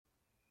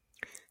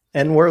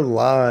And we're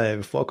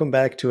live. Welcome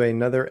back to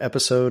another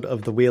episode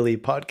of the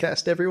Wheelie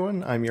Podcast,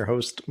 everyone. I'm your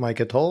host,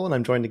 Micah Toll, and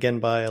I'm joined again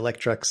by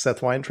Electrek's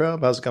Seth Weintraub.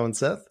 How's it going,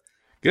 Seth?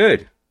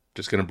 Good.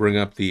 Just gonna bring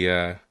up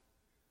the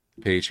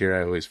page here.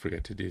 I always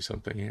forget to do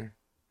something here.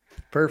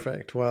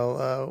 Perfect.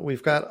 Well,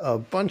 we've got a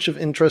bunch of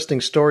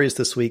interesting stories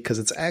this week because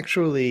it's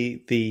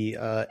actually the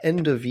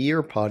end of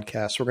year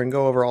podcast. We're going to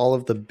go over all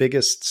of the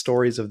biggest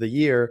stories of the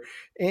year,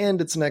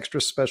 and it's an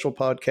extra special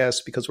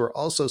podcast because we're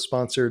also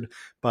sponsored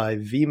by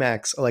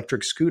VMAX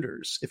electric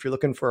scooters. If you're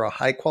looking for a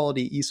high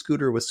quality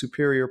e-scooter with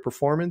superior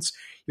performance,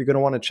 you're going to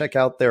want to check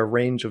out their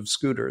range of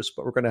scooters,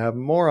 but we're going to have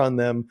more on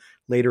them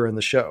later in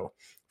the show.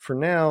 For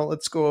now,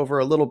 let's go over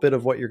a little bit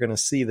of what you're going to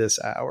see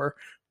this hour.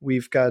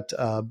 We've got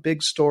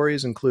big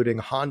stories, including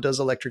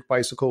Honda's electric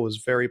bicycle was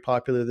very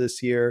popular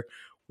this year.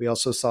 We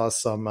also saw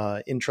some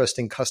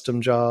interesting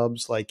custom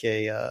jobs, like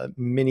a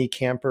mini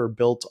camper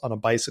built on a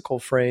bicycle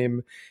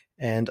frame,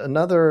 and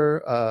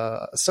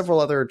several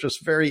other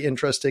just very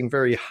interesting,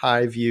 very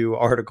high view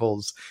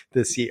articles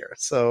this year.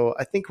 So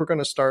I think we're going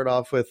to start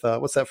off with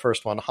what's that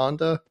first one?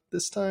 Honda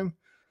this time?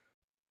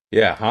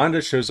 Yeah,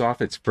 Honda shows off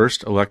its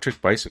first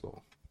electric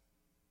bicycle.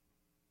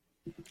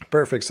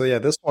 Perfect. So yeah,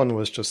 this one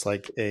was just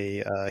like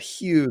a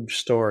huge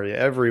story.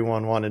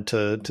 Everyone wanted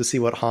to see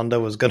what Honda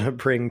was going to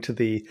bring to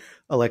the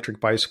electric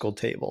bicycle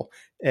table.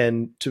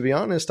 And to be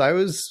honest, I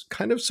was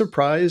kind of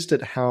surprised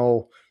at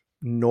how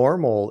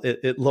normal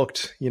it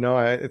looked.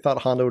 I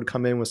thought Honda would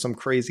come in with some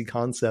crazy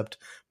concept,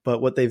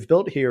 but what they've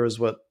built here is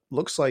what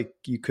looks like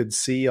you could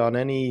see on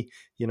any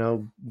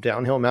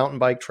downhill mountain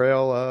bike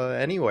trail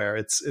anywhere.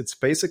 It's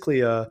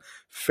basically a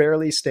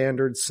fairly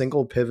standard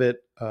single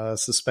pivot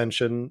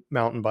suspension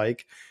mountain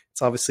bike.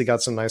 It's obviously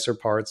got some nicer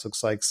parts.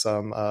 Looks like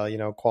some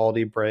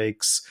quality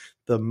brakes.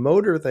 The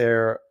motor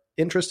there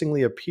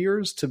interestingly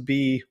appears to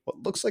be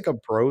what looks like a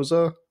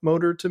Broza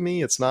motor to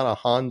me. It's not a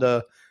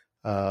Honda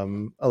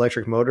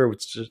electric motor,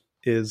 which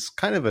is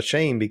kind of a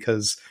shame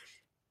because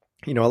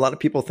a lot of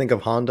people think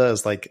of Honda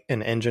as like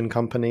an engine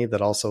company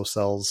that also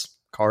sells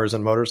cars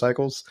and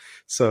motorcycles.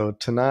 So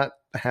to not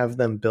have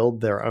them build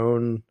their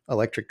own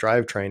electric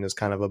drivetrain is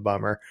kind of a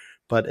bummer.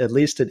 But at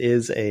least it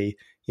is a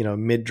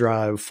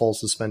mid-drive full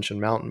suspension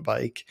mountain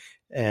bike.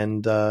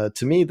 And to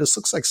me, this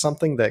looks like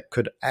something that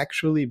could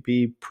actually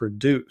be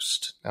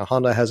produced. Now,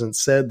 Honda hasn't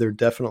said they're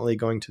definitely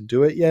going to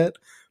do it yet,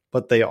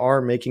 but they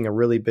are making a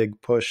really big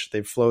push.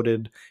 They've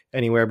floated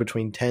anywhere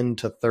between 10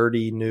 to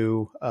 30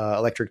 new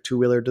electric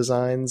two-wheeler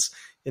designs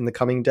in the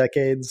coming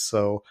decades.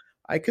 So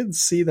I could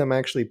see them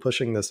actually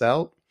pushing this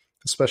out,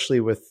 especially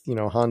with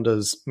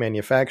Honda's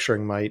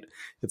manufacturing might.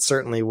 It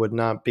certainly would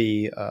not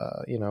be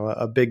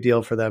a big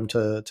deal for them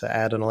to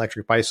add an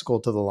electric bicycle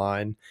to the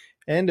line,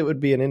 and it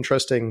would be an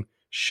interesting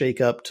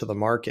shake up to the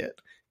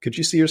market. Could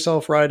you see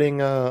yourself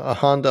riding a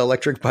Honda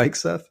electric bike,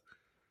 Seth?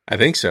 I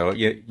think so.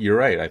 Yeah, you're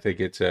right. I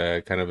think it's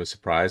kind of a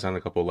surprise on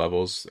a couple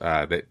levels.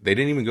 They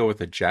didn't even go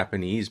with a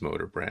Japanese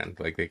motor brand.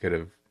 Like they could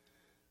have,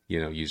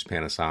 used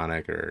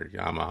Panasonic or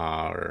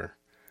Yamaha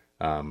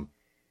or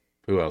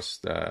who else?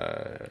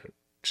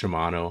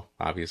 Shimano,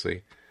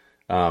 obviously.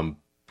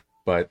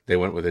 But they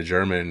went with a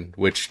German,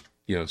 which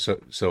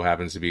so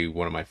happens to be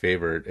one of my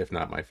favorite, if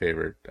not my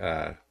favorite,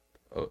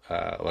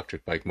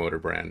 electric bike motor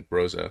brand,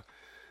 Broza.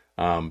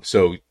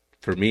 So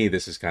for me,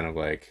 this is kind of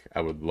like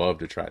I would love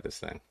to try this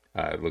thing.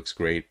 It looks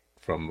great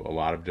from a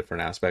lot of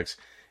different aspects.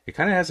 It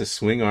kind of has a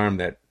swing arm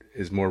that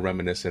is more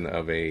reminiscent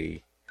of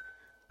a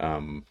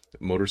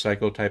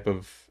motorcycle type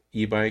of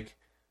e-bike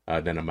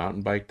than a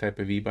mountain bike type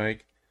of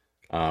e-bike.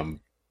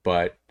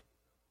 But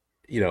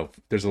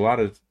there's a lot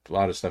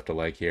of stuff to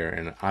like here,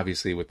 and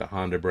obviously with the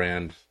Honda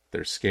brand,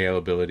 their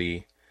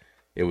scalability,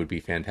 it would be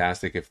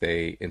fantastic if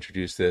they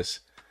introduced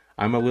this.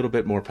 I'm a little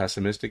bit more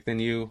pessimistic than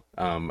you.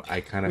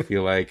 I kind of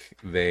feel like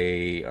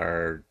they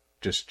are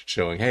just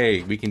showing,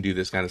 hey, we can do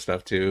this kind of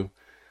stuff too.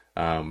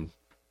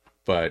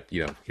 But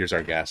here's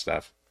our gas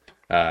stuff.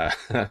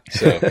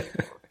 So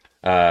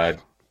uh,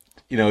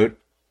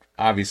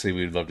 obviously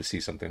we'd love to see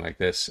something like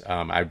this.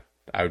 I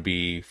would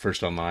be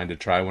first online to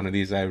try one of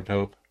these, I would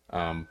hope.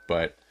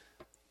 But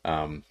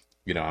I'm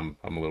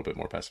a little bit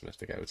more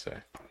pessimistic, I would say.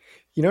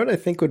 You know what I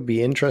think would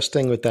be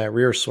interesting with that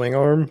rear swing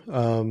arm?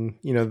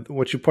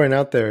 What you point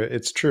out there,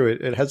 it's true.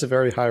 It has a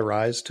very high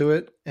rise to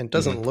it and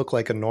doesn't look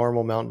like a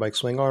normal mountain bike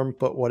swing arm.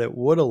 But what it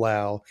would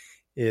allow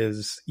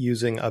is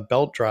using a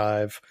belt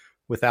drive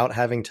without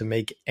having to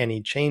make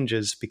any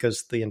changes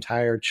because the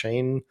entire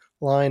chain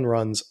line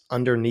runs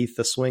underneath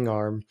the swing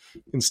arm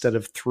instead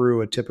of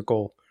through a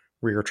typical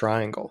rear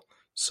triangle.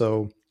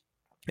 So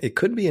it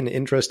could be an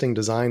interesting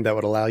design that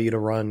would allow you to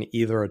run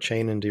either a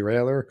chain and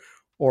derailleur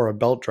or a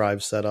belt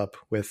drive setup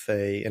with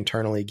a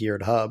internally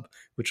geared hub,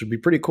 which would be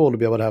pretty cool to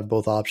be able to have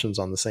both options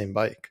on the same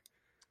bike.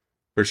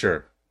 For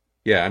sure.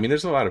 Yeah, I mean,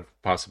 there's a lot of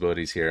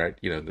possibilities here.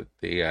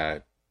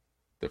 The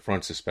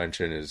front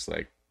suspension is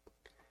like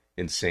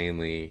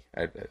insanely.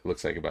 It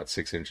looks like about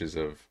 6 inches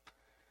of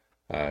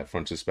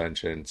front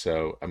suspension.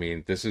 So, I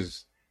mean,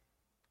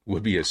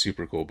 would be a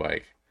super cool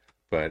bike.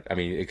 But I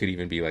mean, it could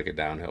even be like a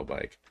downhill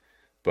bike.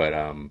 But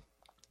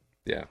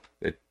yeah,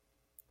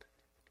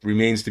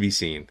 remains to be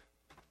seen.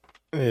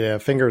 Yeah,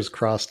 fingers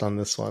crossed on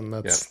this one.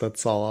 Yeah.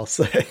 That's all I'll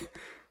say.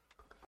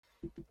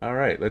 All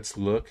right, let's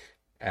look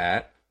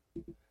at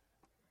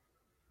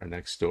our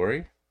next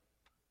story,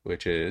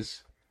 which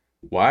is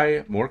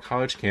why more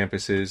college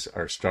campuses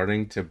are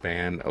starting to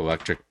ban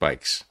electric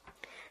bikes.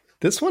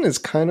 This one is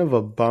kind of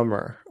a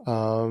bummer,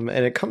 and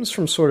it comes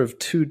from sort of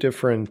two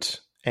different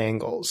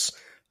angles.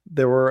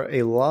 There were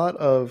a lot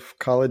of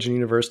college and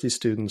university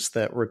students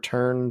that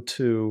returned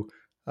to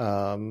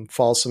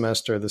fall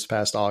semester this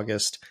past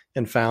August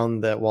and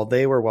found that while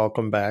they were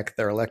welcome back,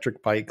 their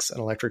electric bikes and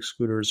electric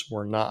scooters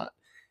were not.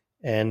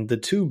 And the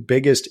two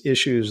biggest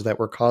issues that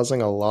were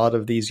causing a lot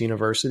of these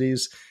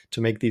universities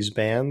to make these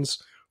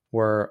bans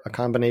were a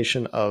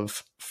combination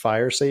of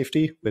fire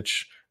safety,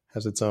 which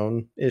has its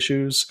own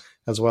issues,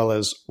 as well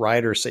as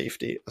rider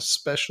safety,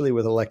 especially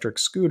with electric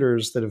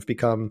scooters that have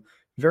become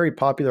very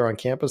popular on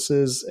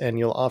campuses. And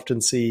you'll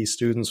often see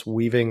students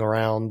weaving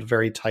around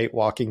very tight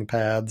walking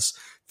paths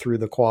through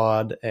the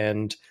quad.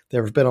 And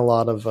there have been a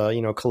lot of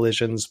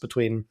collisions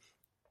between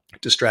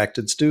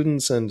distracted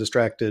students and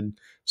distracted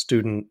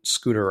student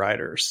scooter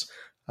riders.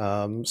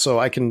 So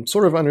I can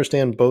sort of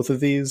understand both of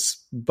these,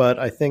 but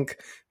I think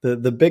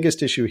the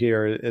biggest issue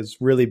here has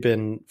really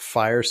been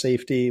fire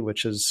safety,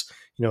 which has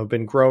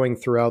been growing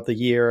throughout the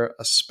year,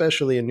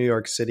 especially in New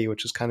York City,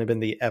 which has kind of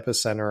been the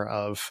epicenter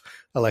of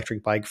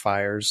electric bike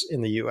fires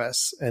in the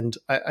U.S. And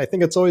I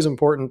think it's always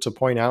important to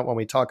point out when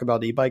we talk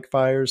about e-bike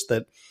fires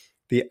that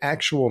the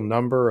actual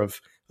number of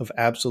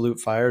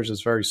absolute fires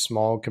is very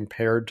small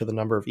compared to the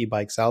number of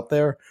e-bikes out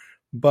there.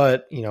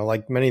 But,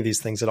 like many of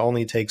these things, it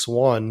only takes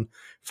one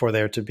for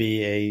there to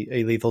be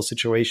a lethal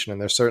situation. And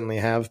there certainly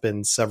have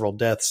been several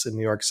deaths in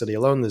New York City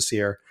alone this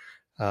year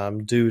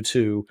due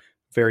to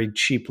very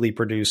cheaply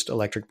produced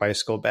electric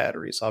bicycle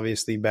batteries.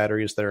 Obviously,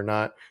 batteries that are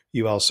not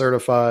UL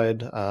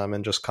certified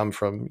and just come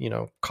from,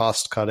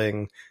 cost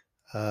cutting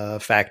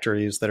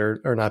factories that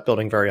are not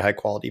building very high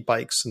quality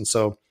bikes. And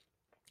so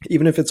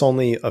even if it's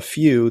only a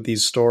few,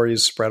 these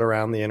stories spread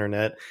around the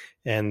internet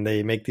and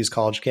they make these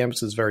college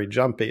campuses very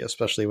jumpy,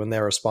 especially when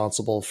they're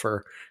responsible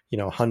for,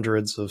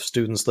 hundreds of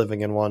students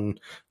living in one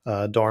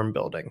dorm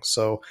building.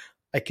 So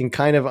I can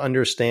kind of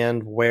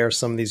understand where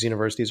some of these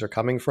universities are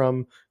coming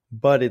from,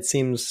 but it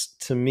seems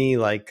to me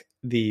like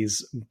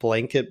these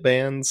blanket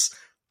bans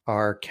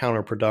are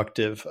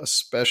counterproductive,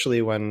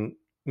 especially when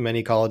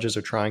many colleges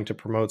are trying to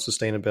promote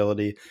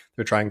sustainability.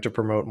 They're trying to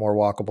promote more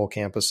walkable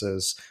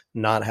campuses,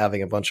 not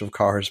having a bunch of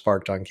cars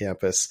parked on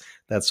campus,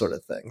 that sort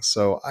of thing.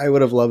 So I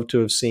would have loved to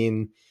have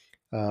seen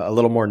a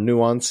little more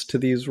nuance to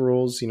these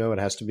rules. It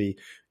has to be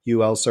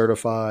UL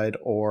certified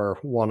or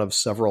one of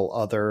several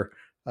other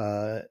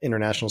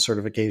international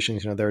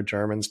certifications. There are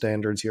German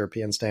standards,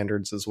 European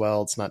standards as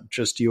well. It's not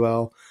just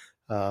UL.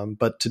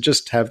 But to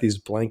just have these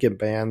blanket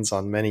bans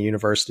on many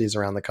universities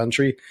around the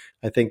country,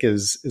 I think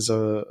is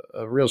a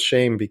real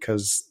shame,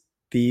 because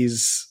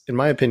these, in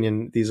my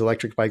opinion, these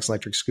electric bikes,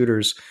 electric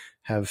scooters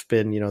have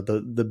been,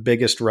 the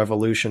biggest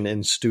revolution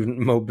in student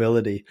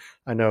mobility.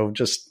 I know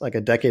just like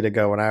a decade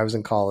ago when I was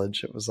in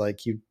college, it was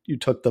like you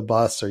took the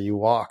bus or you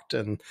walked,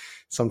 and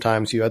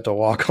sometimes you had to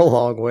walk a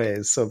long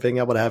ways. So being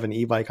able to have an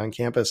e-bike on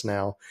campus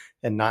now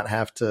and not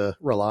have to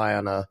rely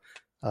on a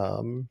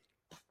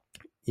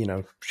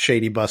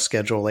shady bus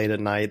schedule late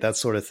at night, that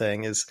sort of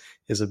thing is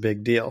a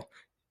big deal.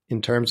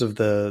 In terms of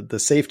the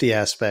safety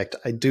aspect,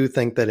 I do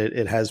think that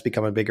it has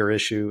become a bigger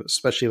issue,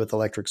 especially with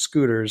electric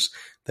scooters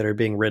that are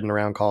being ridden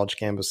around college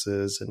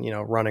campuses and,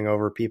 running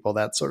over people,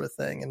 that sort of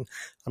thing. And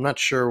I'm not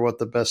sure what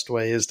the best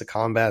way is to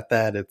combat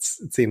that. It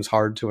seems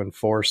hard to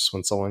enforce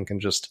when someone can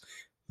just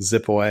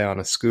zip away on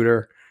a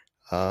scooter.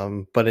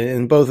 But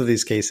in both of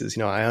these cases,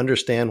 I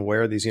understand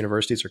where these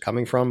universities are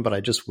coming from, but I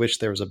just wish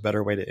there was a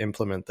better way to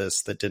implement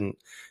this that didn't,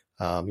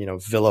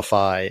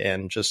 vilify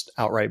and just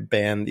outright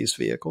ban these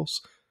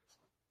vehicles.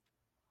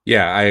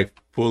 Yeah, I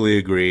fully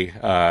agree.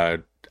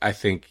 I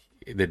think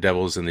the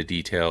devil's in the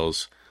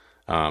details.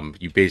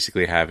 You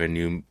basically have a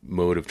new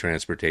mode of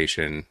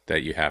transportation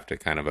that you have to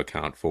kind of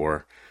account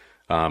for.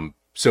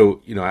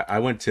 I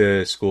went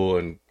to school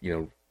and,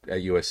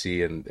 at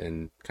USC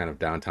and kind of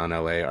downtown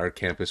LA. Our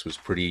campus was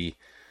pretty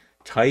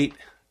tight.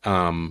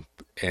 And,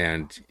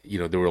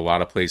 there were a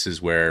lot of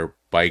places where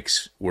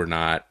bikes were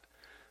not,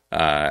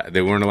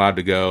 they weren't allowed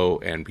to go,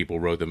 and people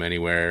rode them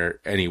anywhere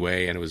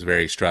anyway, and it was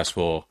very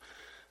stressful.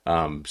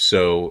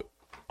 So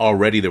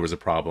already there was a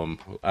problem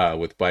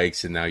with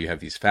bikes, and now you have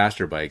these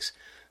faster bikes.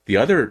 The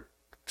other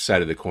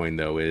side of the coin,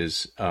 though,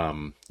 is,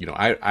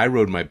 I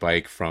rode my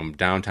bike from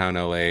downtown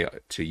LA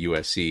to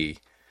USC.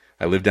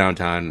 I lived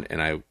downtown,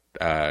 and I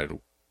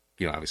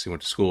obviously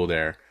went to school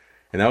there.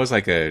 And that was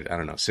like a,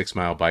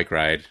 6-mile bike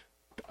ride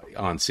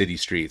on city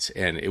streets.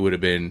 And it would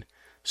have been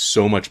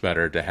so much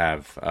better to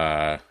have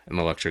an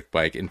electric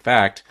bike. In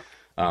fact,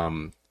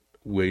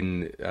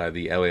 when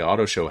the LA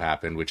Auto Show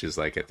happened, which is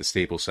like at the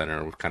Staples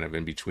Center, kind of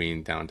in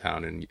between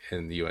downtown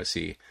and the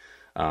USC,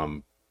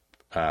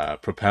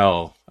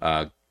 Propel,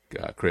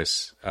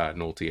 Chris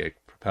Nolte,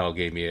 Propel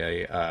gave me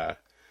a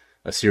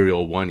a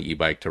Serial 1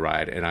 e-bike to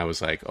ride, and I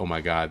was like, oh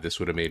my God, this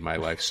would have made my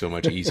life so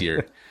much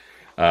easier.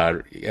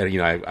 And,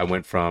 I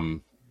went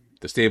from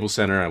the Staples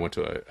Center, I went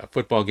to a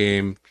football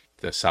game,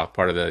 the south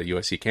part of the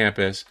USC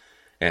campus,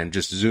 and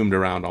just zoomed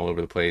around all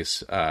over the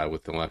place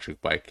with an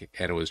electric bike,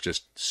 and it was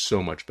just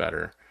so much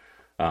better.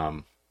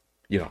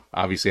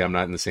 Obviously I'm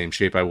not in the same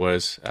shape I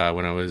was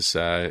when I was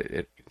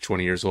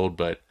 20 years old,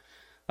 but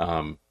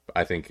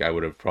I think I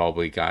would have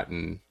probably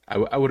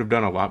I would have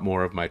done a lot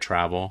more of my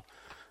travel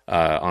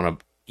on a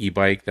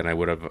e-bike than I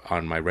would have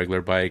on my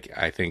regular bike.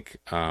 I think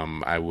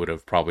I would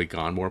have probably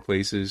gone more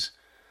places.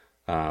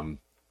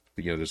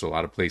 There's a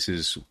lot of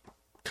places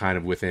kind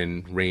of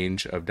within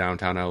range of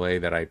downtown LA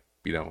that I,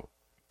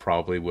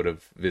 probably would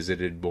have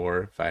visited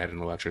more if I had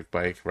an electric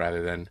bike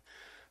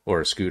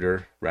or a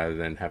scooter rather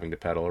than having to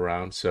pedal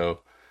around.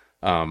 So,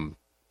 from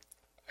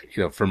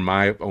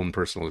my own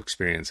personal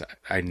experience,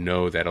 I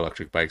know that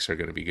electric bikes are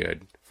going to be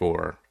good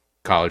for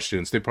college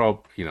students. They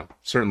probably,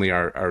 certainly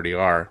already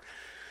are.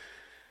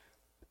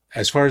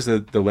 As far as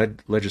the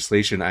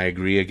legislation, I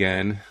agree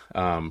again.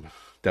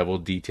 Devil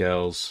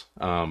details,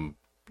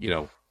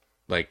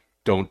 like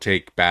don't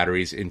take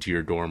batteries into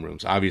your dorm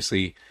rooms.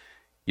 Obviously,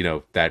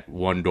 that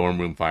one dorm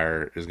room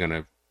fire is going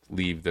to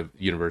leave the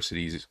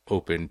universities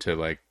open to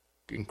like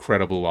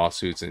incredible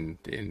lawsuits,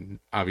 and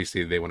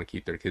obviously they want to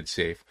keep their kids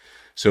safe.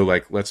 So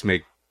like, let's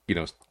make,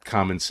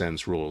 common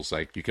sense rules.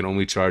 Like you can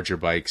only charge your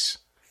bikes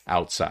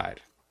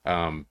outside,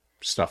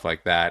 stuff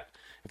like that.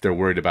 If they're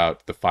worried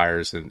about the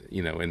fires and,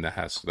 in the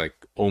house, like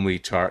only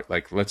charge,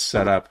 like let's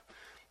set up,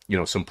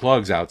 some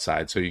plugs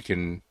outside so you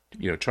can,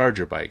 charge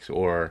your bikes,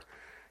 or,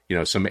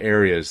 some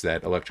areas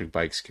that electric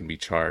bikes can be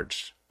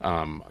charged,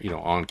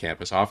 on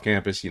campus. Off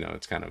campus,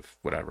 it's kind of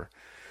whatever.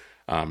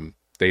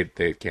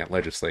 They can't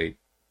legislate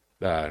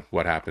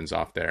what happens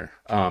off there.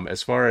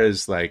 As far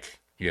as like,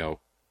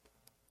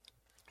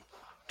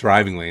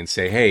 driving lanes,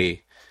 say,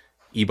 hey,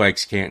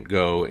 e-bikes can't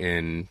go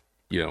in,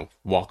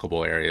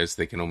 walkable areas.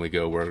 They can only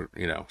go where,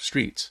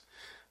 streets.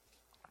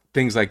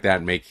 Things like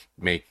that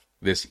make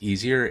this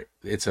easier.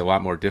 It's a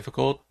lot more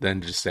difficult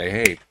than just say,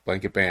 hey,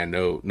 blanket ban,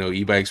 no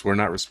e-bikes. We're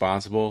not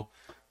responsible.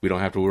 We don't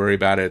have to worry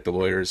about it. The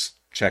lawyers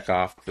check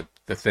off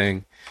the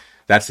thing.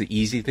 That's the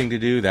easy thing to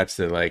do. That's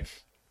the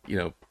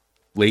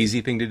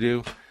lazy thing to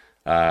do.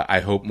 I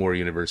hope more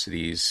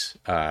universities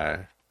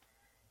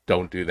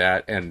don't do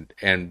that.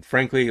 And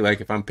frankly,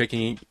 like if I'm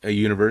picking a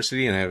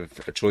university and I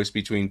have a choice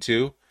between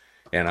two,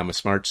 and I'm a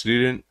smart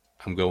student,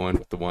 I'm going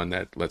with the one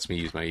that lets me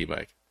use my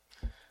e-bike.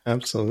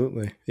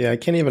 Absolutely. Yeah, I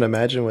can't even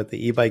imagine what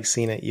the e-bike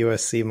scene at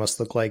USC must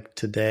look like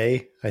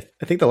today. I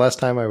think the last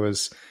time I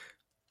was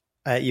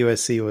at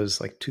USC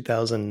was like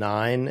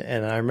 2009.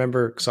 And I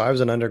remember, so I was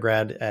an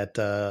undergrad at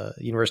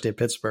University of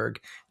Pittsburgh,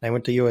 and I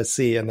went to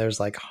USC, and there's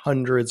like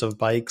hundreds of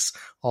bikes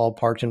all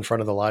parked in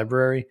front of the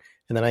library.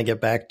 And then I get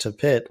back to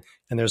Pitt,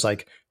 and there's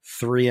like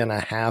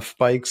 3.5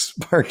 bikes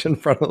parked in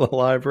front of the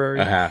library.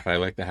 A half. I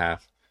like the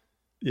half.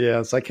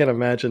 Yeah, so I can't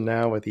imagine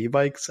now with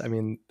e-bikes. I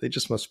mean, they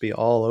just must be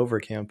all over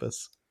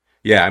campus.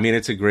 Yeah, I mean,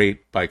 it's a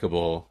great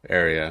bikeable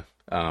area.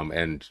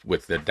 And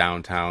with the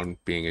downtown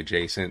being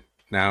adjacent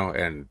now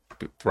and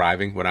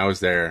thriving, when I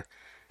was there,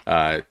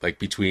 like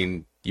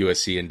between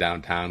USC and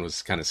downtown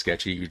was kind of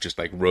sketchy. You just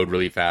like rode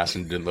really fast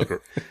and didn't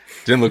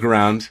look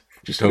around.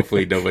 Just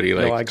hopefully nobody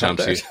like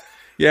jumps you.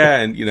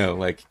 Yeah, and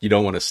like you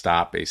don't want to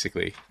stop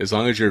basically. As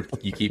long as you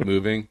keep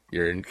moving,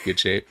 you're in good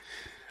shape.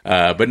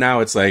 But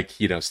now it's like,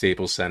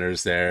 Staples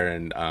Center's there,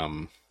 and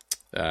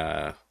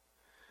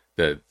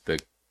the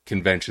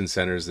convention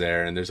center's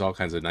there, and there's all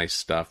kinds of nice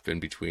stuff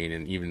in between,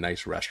 and even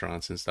nice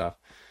restaurants and stuff.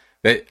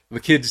 The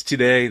kids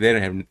today,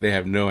 they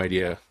have no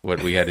idea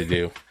what we had to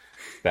do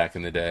back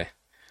in the day.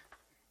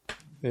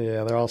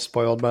 Yeah, they're all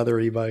spoiled by their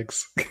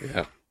e-bikes.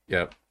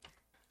 Yep.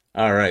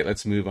 All right,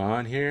 let's move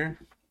on here.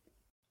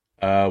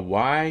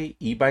 Why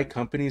e-bike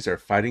companies are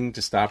fighting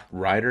to stop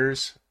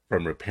riders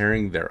from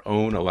repairing their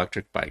own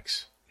electric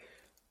bikes.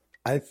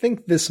 I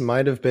think this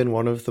might have been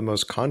one of the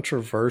most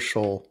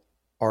controversial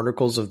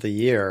articles of the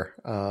year,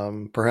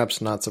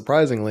 perhaps not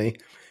surprisingly,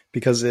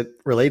 because it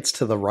relates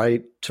to the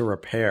right to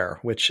repair,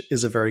 which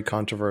is a very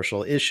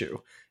controversial issue.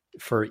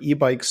 For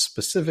e-bikes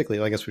specifically,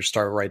 I guess we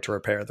start right to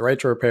repair. The right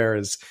to repair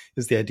is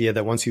the idea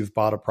that once you've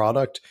bought a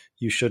product,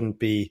 you shouldn't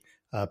be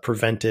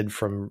prevented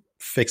from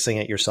fixing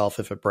it yourself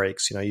if it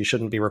breaks. You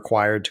shouldn't be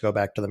required to go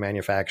back to the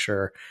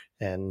manufacturer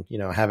and,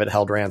 have it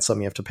held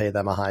ransom. You have to pay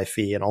them a high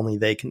fee, and only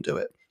they can do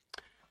it.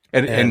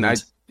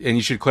 And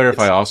you should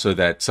clarify also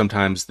that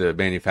sometimes the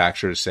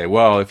manufacturers say,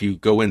 well, if you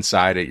go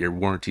inside it, your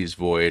warranty's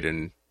void.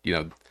 And,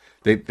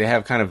 they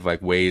have kind of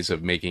like ways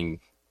of making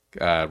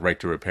right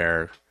to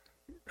repair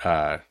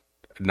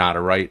not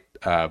a right,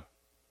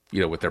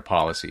 with their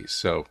policies.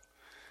 So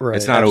right,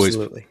 it's not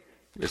absolutely.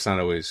 It's not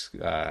always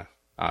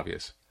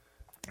obvious.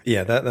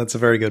 Yeah, that's a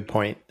very good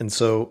point. And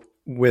so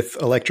with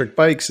electric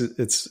bikes,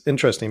 it's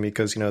interesting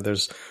because,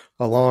 there's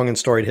a long and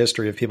storied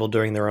history of people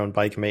doing their own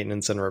bike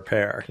maintenance and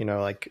repair.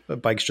 Like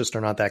bikes just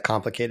are not that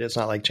complicated. It's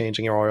not like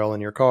changing your oil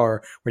in your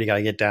car where you got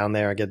to get down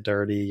there, get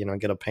dirty,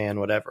 get a pan,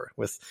 whatever.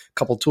 With a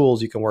couple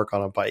tools, you can work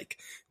on a bike.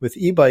 With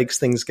e-bikes,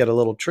 things get a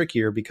little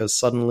trickier because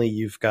suddenly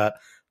you've got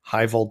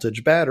high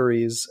voltage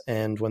batteries.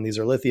 And when these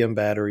are lithium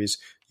batteries,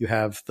 you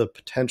have the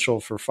potential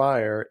for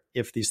fire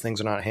if these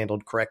things are not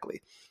handled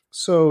correctly.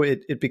 So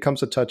it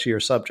becomes a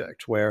touchier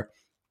subject where,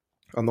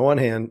 on the one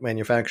hand,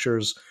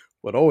 manufacturers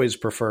would always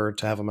prefer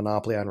to have a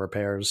monopoly on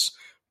repairs,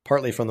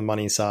 partly from the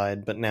money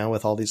side. But now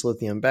with all these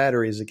lithium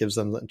batteries, it gives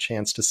them a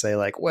chance to say,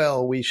 like,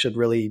 well, we should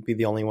really be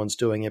the only ones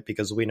doing it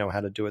because we know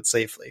how to do it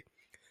safely.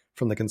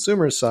 From the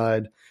consumer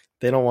side,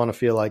 they don't want to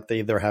feel like they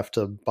either have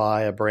to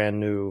buy a brand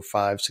new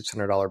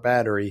 $500-$600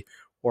 battery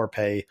or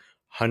pay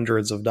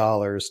hundreds of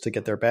dollars to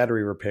get their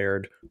battery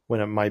repaired when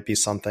it might be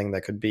something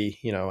that could be,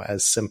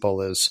 as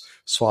simple as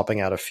swapping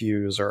out a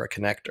fuse or a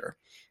connector.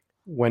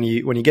 When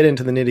you get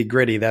into the nitty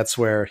gritty, that's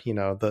where,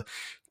 the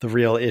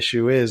real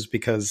issue is,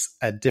 because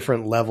at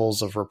different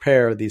levels of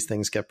repair, these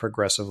things get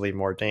progressively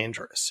more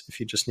dangerous. If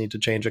you just need to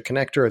change a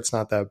connector, it's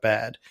not that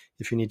bad.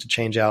 If you need to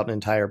change out an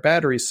entire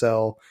battery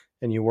cell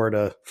and you were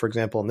to, for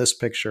example, in this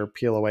picture,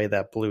 peel away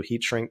that blue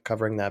heat shrink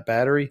covering that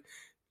battery,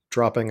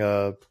 dropping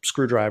a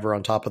screwdriver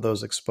on top of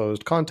those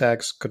exposed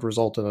contacts could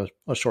result in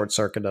a short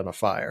circuit and a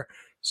fire.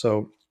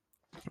 So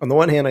on the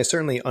one hand, I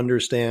certainly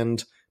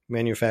understand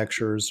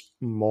manufacturers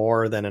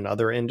more than in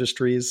other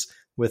industries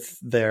with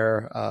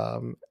their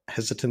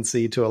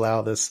hesitancy to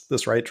allow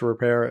this right to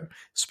repair,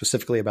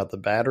 specifically about the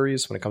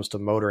batteries. When it comes to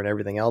motor and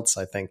everything else,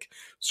 I think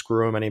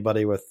screw them.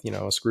 Anybody with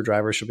a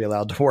screwdriver should be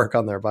allowed to work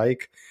on their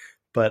bike.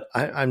 But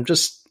I'm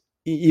just,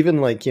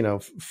 even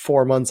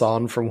 4 months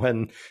on from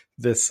when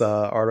this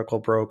article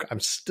broke,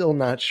 I'm still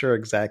not sure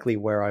exactly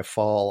where I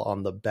fall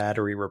on the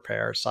battery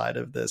repair side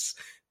of this,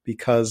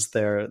 because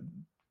it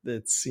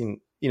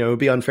would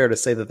be unfair to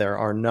say that there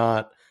are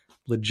not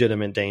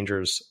legitimate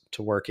dangers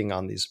to working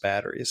on these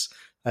batteries.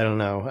 I don't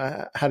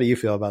know. How do you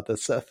feel about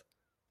this, Seth?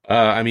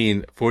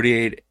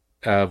 48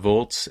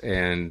 volts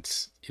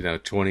and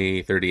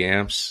 20, 30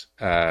 amps.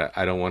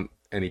 I don't want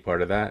any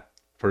part of that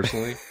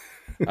personally.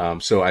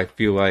 So I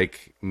feel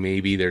like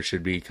maybe there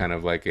should be kind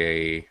of like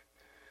you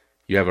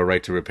have a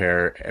right to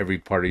repair every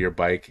part of your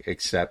bike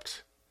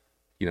except,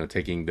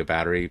 taking the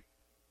battery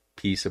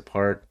piece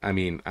apart. I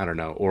don't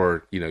know.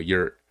 Or,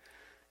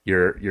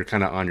 you're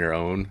kind of on your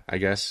own, I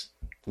guess,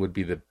 would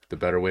be the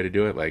better way to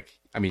do it. Like,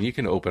 you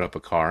can open up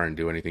a car and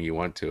do anything you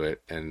want to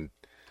it. And,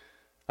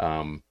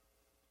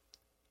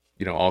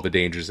 all the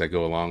dangers that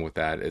go along with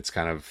that. It's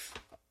kind of,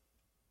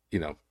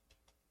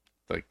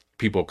 like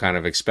people kind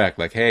of expect,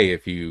 like, hey,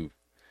 if you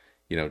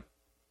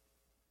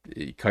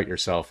cut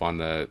yourself on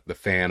the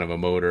fan of a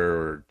motor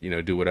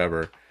or, do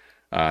whatever,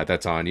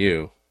 that's on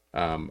you.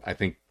 I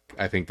think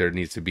there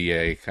needs to be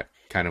a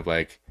kind of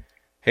like,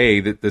 hey,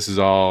 this is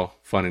all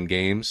fun and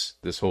games.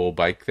 This whole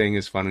bike thing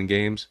is fun and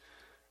games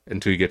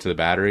until you get to the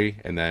battery.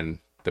 And then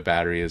the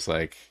battery is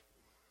like,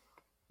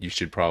 you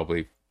should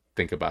probably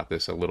think about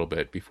this a little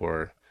bit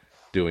before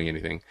doing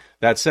anything.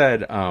 That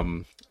said,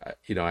 I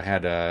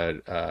had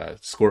a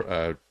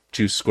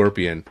Choose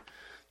Scorpion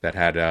that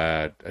had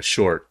a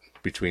short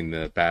between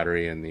the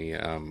battery and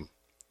the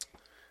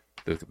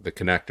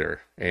connector.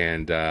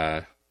 And,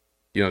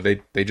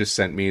 they just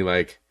sent me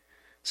like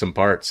some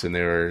parts, and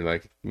they were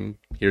like,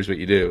 here's what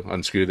you do.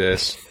 Unscrew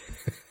this,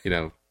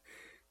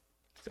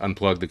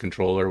 unplug the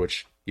controller,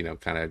 which,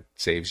 kind of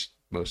saves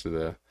most of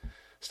the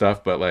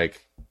stuff. But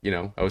like,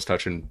 I was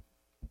touching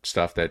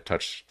stuff that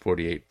touched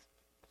 48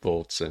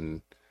 volts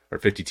or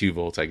 52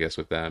 volts, I guess,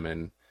 with them,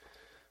 and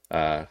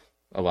a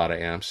lot of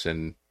amps.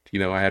 And,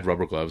 I had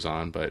rubber gloves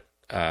on, but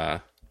I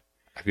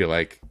feel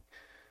like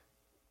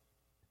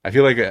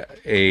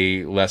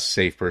a less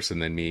safe person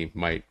than me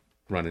might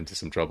run into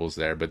some troubles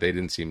there, but they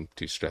didn't seem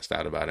too stressed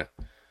out about it.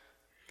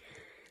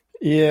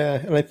 Yeah,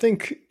 and I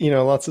think,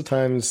 lots of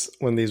times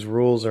when these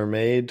rules are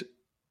made,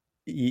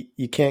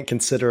 you can't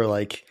consider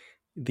like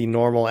the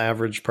normal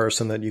average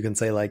person that you can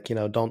say like,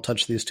 don't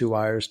touch these two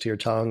wires to your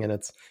tongue and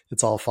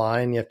it's all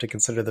fine. You have to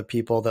consider the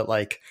people that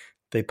like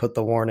they put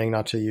the warning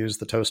not to use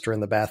the toaster in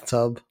the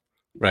bathtub.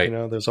 Right.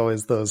 There's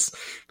always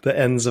the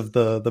ends of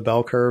the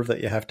bell curve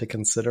that you have to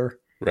consider.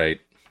 Right.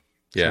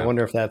 Yeah. So I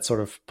wonder if that sort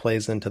of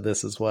plays into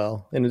this as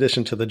well, in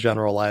addition to the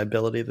general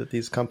liability that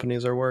these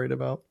companies are worried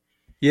about.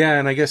 Yeah.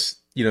 And I guess,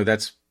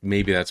 that's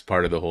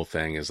part of the whole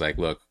thing is like,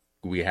 look,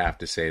 we have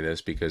to say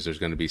this because there's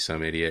going to be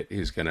some idiot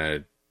who's going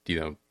to,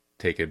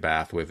 take a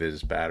bath with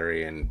his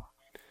battery, and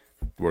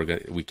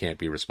we can't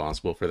be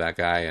responsible for that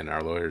guy. And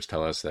our lawyers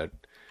tell us that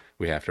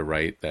we have to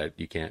write that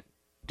you can't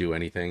do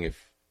anything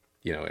if,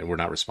 and we're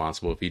not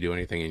responsible if you do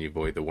anything, and you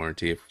void the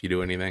warranty if you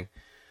do anything.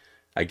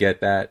 I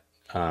get that.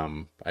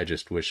 I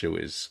just wish it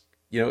was,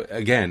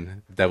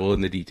 again, devil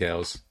in the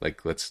details.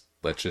 Like, let's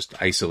just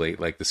isolate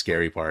like the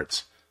scary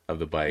parts of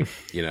the bike,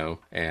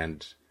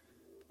 and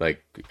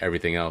like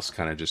everything else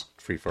kind of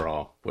just free for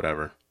all,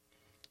 whatever.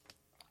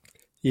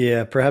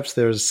 Yeah, perhaps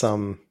there's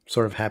some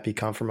sort of happy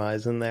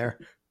compromise in there.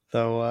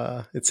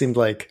 Though it seemed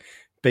like,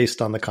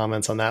 based on the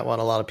comments on that one,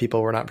 a lot of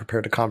people were not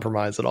prepared to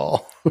compromise at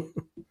all.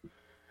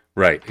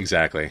 Right,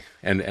 exactly.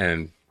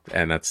 And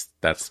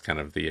that's kind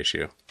of the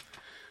issue.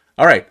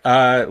 All right,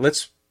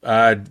 let's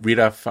read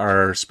off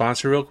our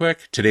sponsor real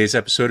quick. Today's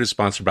episode is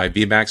sponsored by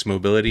VMAX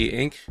Mobility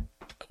Inc.,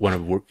 one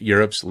of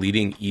Europe's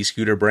leading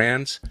e-scooter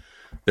brands.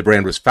 The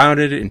brand was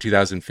founded in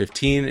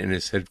 2015 and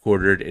is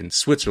headquartered in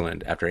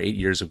Switzerland. After 8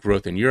 years of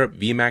growth in Europe,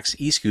 VMAX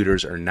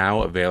e-scooters are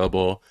now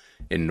available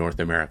in North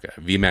America.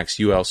 VMAX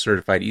UL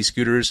certified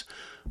e-scooters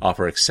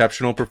offer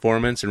exceptional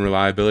performance and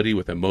reliability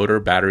with a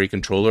motor, battery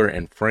controller,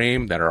 and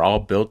frame that are all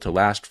built to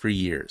last for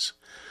years.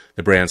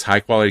 The brand's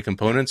high-quality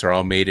components are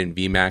all made in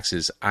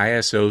VMAX's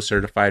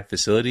ISO-certified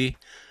facility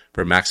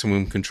for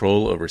maximum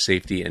control over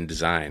safety and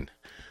design.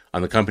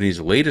 On the company's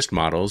latest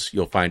models,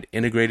 you'll find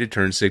integrated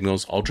turn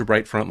signals,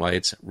 ultra-bright front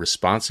lights,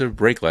 responsive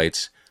brake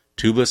lights,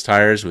 tubeless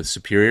tires with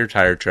superior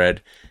tire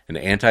tread, an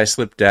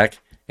anti-slip deck,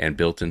 and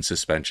built-in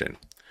suspension.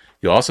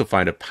 You'll also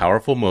find a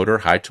powerful motor,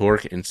 high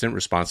torque, instant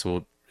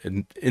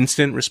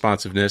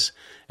responsiveness,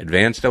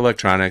 advanced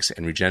electronics,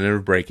 and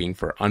regenerative braking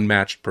for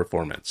unmatched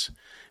performance.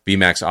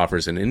 VMAX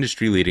offers an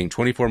industry-leading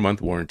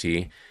 24-month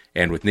warranty,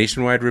 and with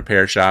nationwide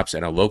repair shops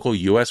and a local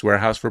U.S.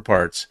 warehouse for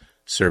parts,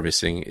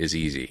 servicing is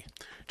easy.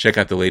 Check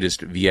out the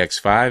latest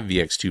VX5,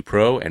 VX2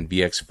 Pro, and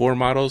VX4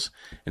 models,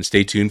 and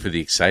stay tuned for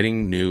the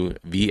exciting new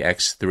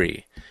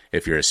VX3.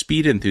 If you're a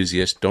speed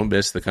enthusiast, don't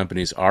miss the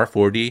company's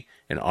R40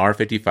 and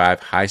R55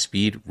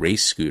 high-speed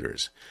race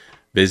scooters.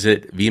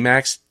 Visit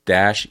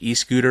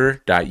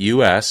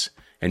vmax-escooter.us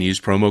and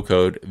use promo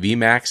code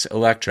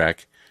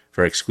VMAXElectrek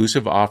for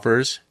exclusive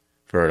offers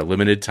for a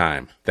limited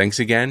time. Thanks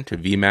again to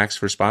VMAX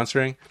for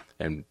sponsoring,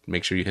 and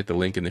make sure you hit the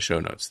link in the show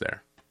notes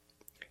there.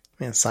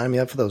 Man, sign me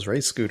up for those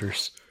race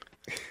scooters.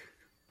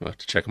 We'll have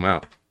to check them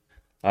out.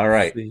 All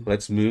right,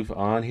 let's move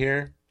on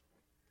here.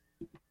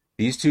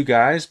 These two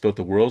guys built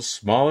the world's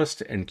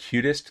smallest and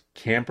cutest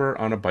camper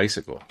on a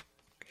bicycle.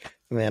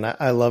 Man,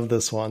 I love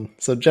this one.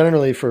 So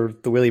generally for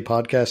the Wheelie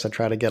podcast, I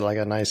try to get like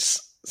a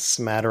nice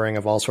smattering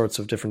of all sorts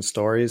of different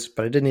stories,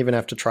 but I didn't even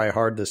have to try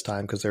hard this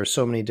time because there are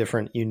so many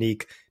different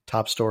unique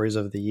top stories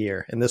of the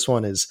year. And this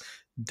one is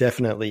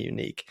definitely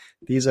unique.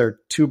 These are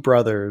two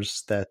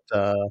brothers that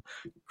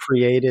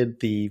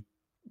created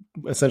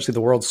essentially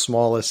the world's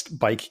smallest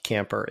bike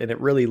camper. And it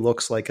really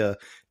looks like a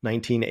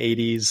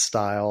 1980s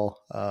style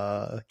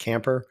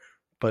camper,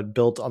 but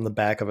built on the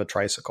back of a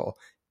tricycle.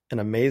 And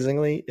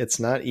amazingly, it's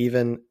not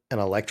even an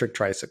electric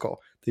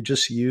tricycle. They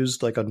just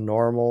used like a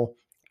normal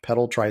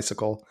pedal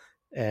tricycle,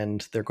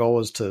 and their goal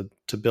was to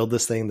build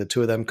this thing the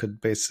two of them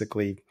could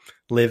basically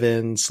live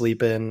in,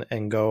 sleep in,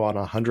 and go on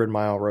a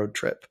 100-mile road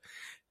trip.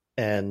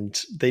 And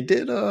they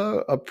did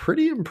a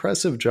pretty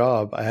impressive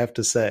job, I have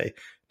to say.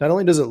 Not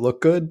only does it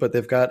look good, but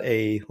they've got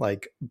a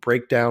like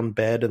breakdown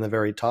bed in the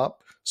very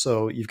top.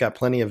 So you've got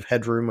plenty of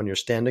headroom when you're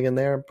standing in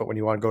there, but when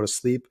you want to go to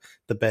sleep,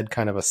 the bed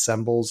kind of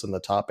assembles in the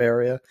top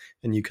area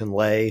and you can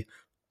lay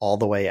all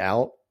the way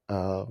out.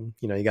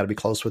 You got to be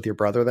close with your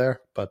brother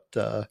there, but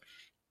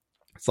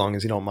as long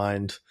as you don't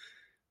mind,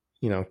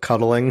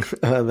 cuddling,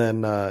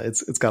 then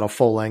it's got a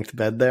full length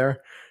bed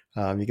there.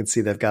 You can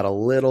see they've got a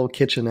little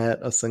kitchenette,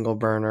 a single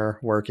burner,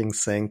 working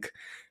sink,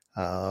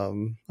 a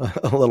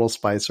little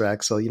spice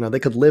rack. So, they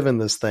could live in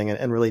this thing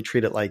and really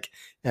treat it like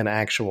an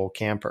actual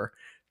camper.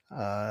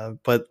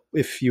 But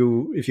if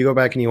you go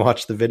back and you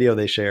watch the video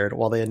they shared,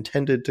 while they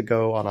intended to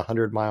go on a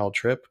 100-mile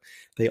trip,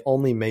 they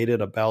only made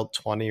it about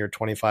 20 or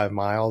 25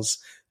 miles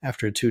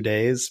after 2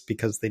 days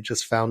because they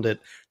just found it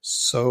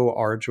so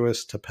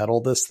arduous to pedal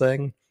this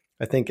thing.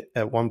 I think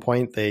at one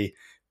point they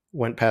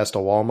went past a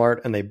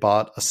Walmart and they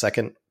bought a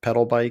second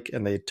pedal bike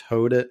and they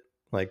towed it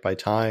like by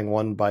tying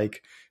one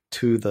bike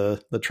to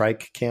the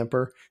trike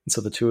camper, and so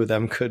the two of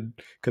them could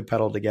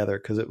pedal together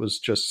because it was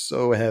just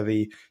so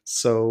heavy,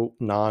 so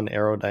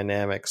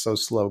non-aerodynamic, so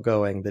slow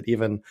going that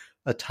even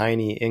a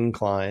tiny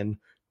incline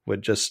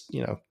would just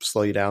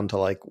slow you down to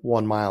like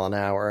 1 mile an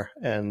hour.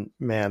 And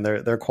man,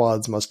 their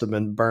quads must have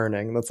been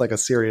burning. That's like a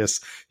serious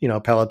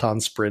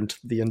Peloton sprint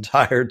the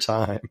entire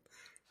time.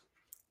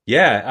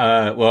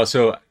 Yeah, well,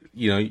 so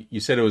you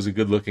said it was a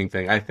good looking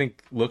thing. I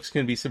think looks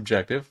can be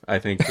subjective. I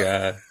think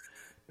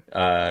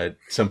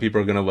some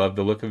people are going to love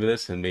the look of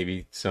this and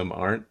maybe some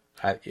aren't.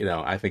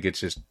 I think it's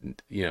just,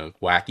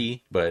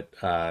 wacky, but,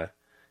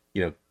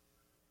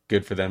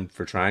 good for them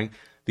for trying.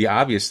 The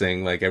obvious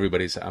thing, like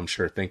everybody's, I'm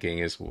sure, thinking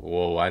is,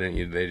 well, why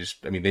didn't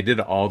they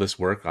did all this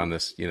work on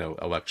this,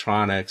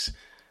 electronics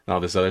and all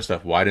this other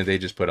stuff. Why didn't they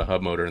just put a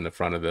hub motor in the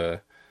front of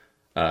the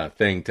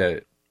thing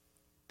to,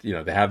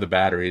 they have the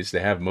batteries, they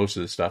have most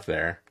of the stuff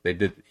there. They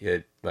did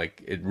it,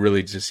 like, it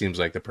really just seems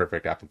like the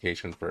perfect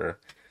application for,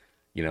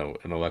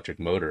 an electric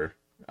motor.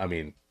 I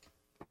mean,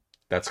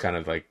 that's kind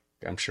of like,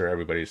 I'm sure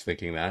everybody's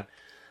thinking that.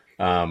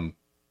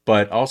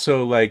 But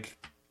also, like,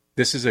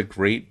 this is a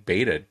great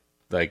beta.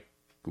 Like,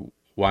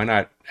 why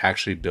not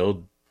actually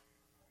build?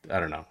 I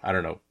don't know.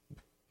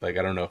 Like,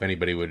 I don't know if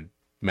anybody would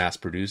mass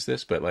produce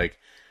this, but like,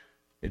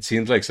 it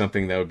seems like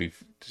something that would be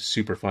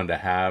super fun to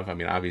have. I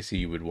mean, obviously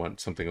you would want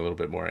something a little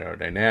bit more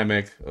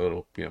aerodynamic, a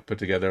little, put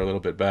together a little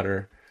bit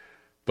better.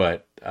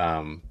 But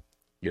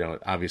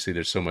obviously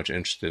there's so much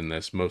interest in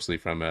this, mostly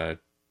from a,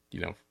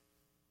 you know,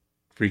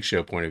 freak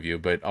show point of view,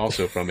 but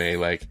also from a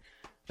like,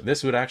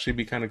 this would actually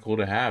be kind of cool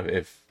to have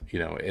if,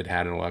 it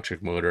had an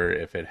electric motor,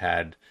 if it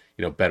had,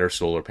 better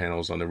solar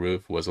panels on the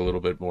roof, was a little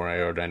bit more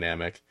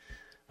aerodynamic,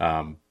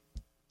 um,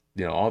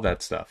 all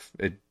that stuff.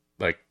 It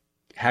like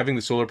having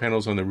the solar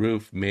panels on the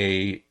roof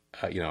may,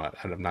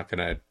 I'm not going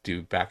to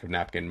do back of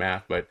napkin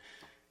math, but,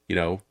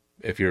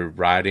 if you're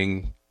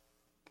riding,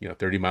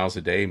 30 miles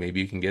a day, maybe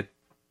you can get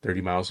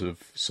 30 miles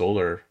of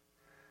solar,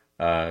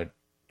 uh,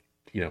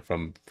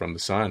 from the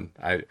sun.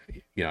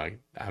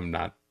 I'm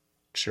not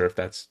sure if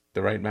that's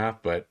the right math,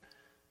 but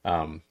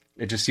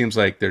it just seems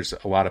like there's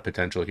a lot of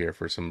potential here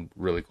for some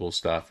really cool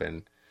stuff.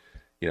 And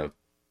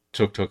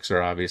tuk-tuks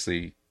are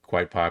obviously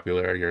quite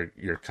popular.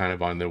 You're kind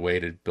of on the way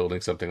to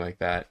building something like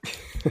that.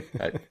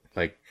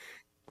 Like,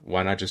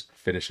 why not just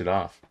finish it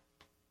off?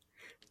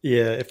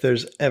 Yeah, if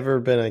there's ever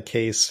been a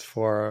case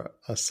for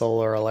a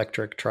solar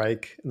electric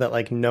trike that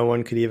like no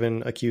one could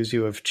even accuse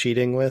you of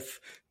cheating with,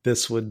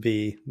 this would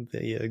be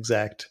the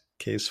exact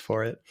case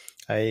for it.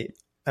 I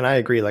I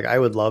agree, like I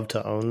would love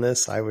to own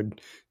this. I would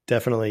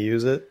definitely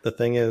use it. The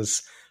thing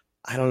is,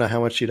 I don't know how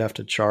much you'd have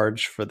to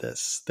charge for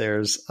this.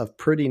 There's a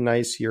pretty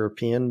nice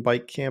European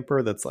bike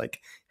camper that's like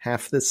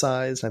half this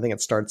size. I think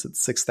it starts at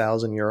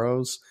 6,000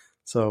 euros.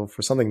 So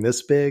for something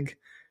this big,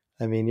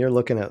 I mean, you're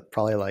looking at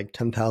probably like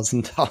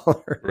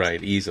 $10,000.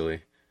 Right,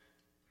 easily,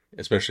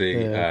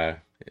 especially Yeah.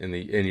 in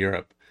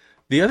Europe.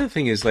 The other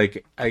thing is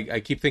like I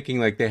keep thinking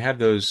like they have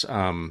those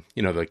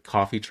the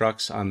coffee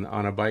trucks on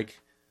a bike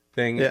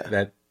thing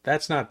Yeah.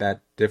 that's not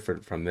that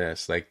different from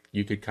this. Like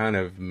you could kind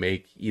of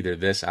make either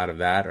this out of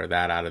that or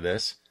that out of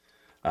this.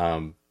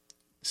 Um,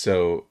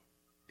 so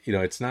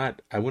it's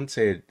not. I wouldn't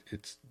say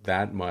it's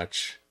that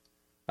much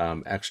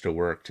extra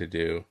work to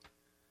do,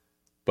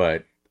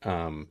 but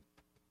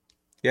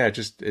yeah,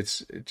 it's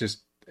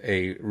just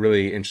a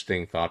really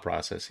interesting thought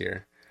process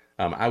here.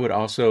 I would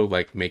also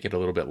like make it a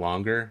little bit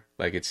longer.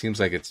 Like it seems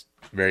like it's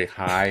very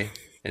high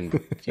and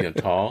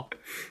tall,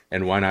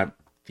 and why not?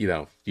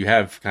 You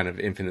have kind of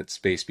infinite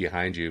space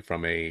behind you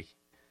from a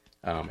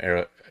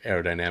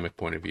aerodynamic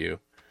point of view.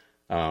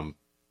 Um,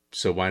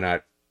 so why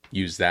not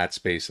use that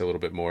space a little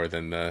bit more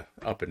than the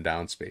up and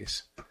down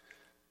space?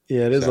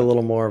 Yeah, it is a So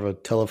little more of a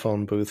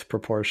telephone booth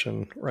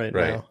proportion right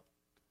right. now.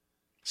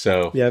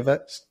 So Yeah,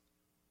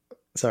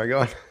 sorry, go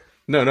on.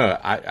 no, no,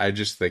 I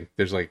just think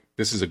there's like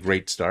this is a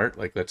great start.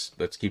 Like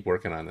let's keep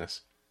working on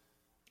this.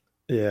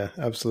 Yeah,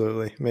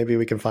 absolutely. Maybe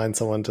we can find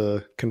someone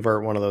to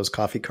convert one of those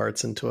coffee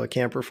carts into a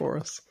camper for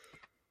us.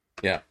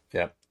 Yeah,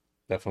 yeah,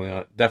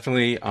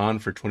 definitely on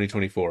for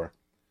 2024.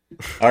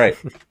 All right,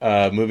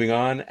 moving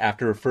on.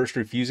 After first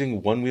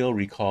refusing, One Wheel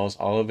recalls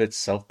all of its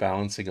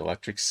self-balancing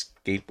electric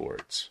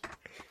skateboards.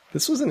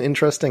 This was an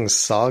interesting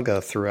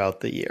saga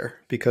throughout the year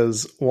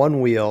because One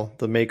Wheel,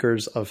 the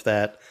makers of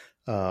that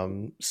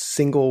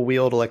single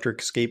wheeled electric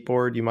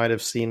skateboard, you might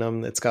have seen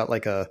them. It's got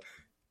like a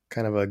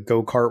kind of a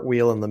go kart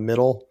wheel in the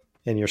middle,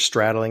 and you're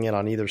straddling it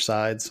on either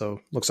side. So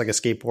it looks like a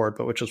skateboard,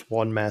 but with just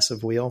one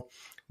massive wheel.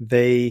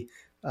 They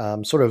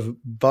sort of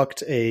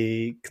bucked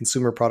a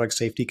Consumer Product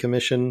Safety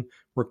Commission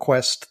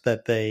request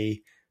that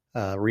they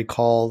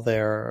recall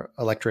their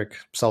electric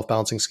self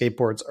balancing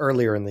skateboards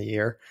earlier in the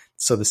year.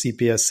 So the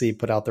CPSC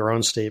put out their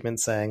own statement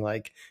saying,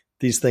 like,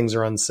 these things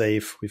are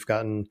unsafe. We've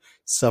gotten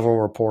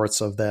several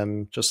reports of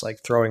them just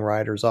like throwing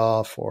riders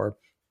off or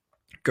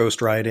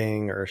ghost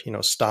riding or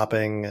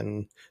stopping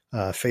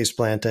and face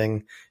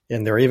planting,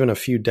 and there are even a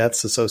few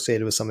deaths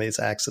associated with some of these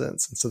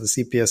accidents. And so the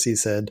CPSC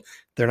said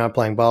they're not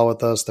playing ball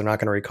with us, they're not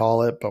going to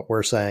recall it, but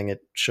we're saying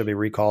it should be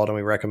recalled, and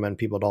we recommend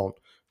people don't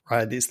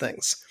ride these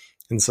things.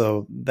 And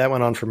so that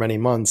went on for many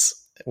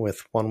months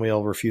with One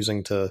Wheel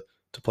refusing to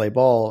play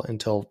ball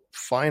until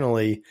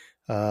finally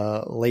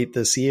late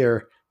this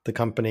year the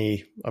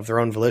company of their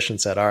own volition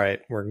said, all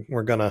right,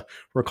 we're going to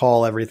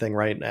recall everything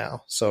right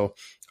now. So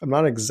I'm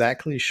not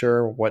exactly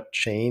sure what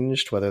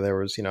changed, whether there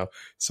was,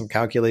 some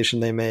calculation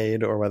they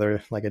made or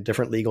whether like a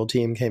different legal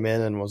team came in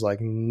and was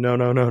like, no,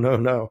 no, no, no,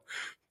 no.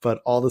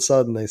 But all of a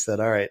sudden they said,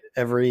 all right,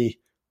 every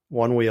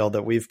One Wheel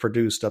that we've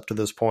produced up to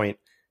this point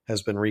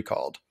has been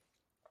recalled.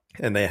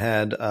 And they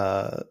had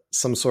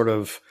some sort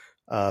of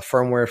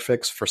firmware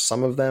fix for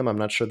some of them. I'm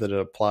not sure that it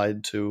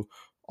applied to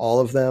all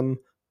of them,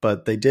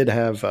 but they did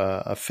have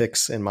a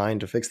fix in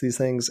mind to fix these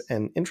things.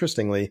 And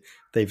interestingly,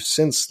 they've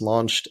since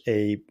launched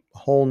a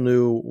whole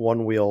new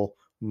One Wheel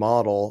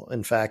model.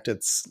 In fact,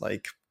 it's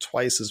like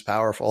twice as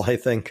powerful, I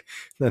think,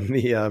 than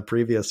the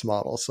previous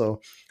model.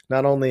 So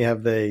not only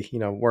have they,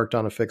 worked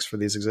on a fix for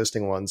these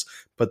existing ones,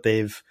 but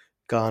they've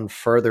gone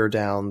further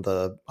down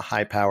the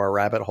high power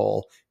rabbit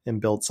hole and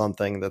built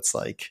something that's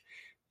like,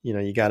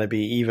 you got to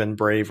be even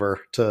braver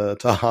to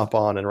hop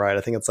on and ride.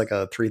 I think it's like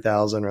a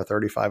 3,000 or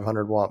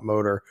 3,500 watt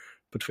motor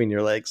between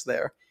your legs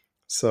there.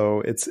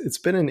 So it's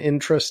been an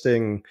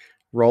interesting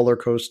roller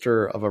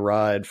coaster of a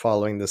ride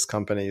following this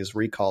company's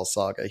recall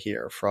saga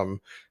here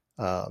from,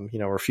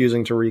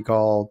 refusing to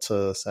recall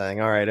to saying,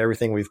 all right,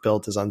 everything we've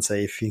built is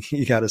unsafe.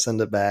 You got to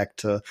send it back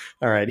to,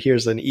 all right,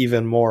 here's an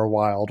even more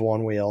wild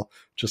Onewheel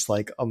just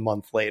like a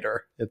month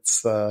later.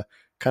 It's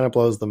kind of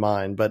blows the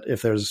mind. But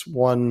if there's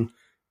one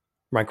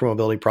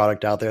micromobility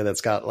product out there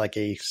that's got like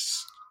a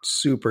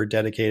super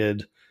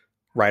dedicated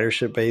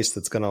ridership base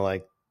that's going to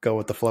like go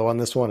with the flow on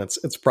this one,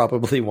 it's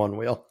probably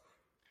Onewheel.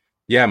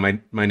 Yeah,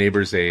 my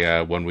neighbor's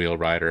a one-wheel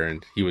rider,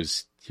 and he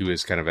was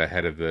kind of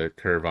ahead of the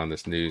curve on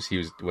this news. He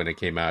was when it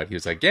came out, he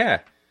was like, "Yeah,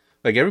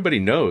 like everybody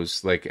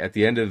knows, like at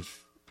the end of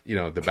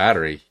the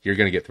battery, you're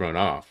gonna get thrown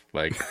off.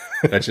 Like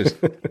that's just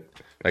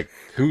like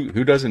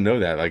who doesn't know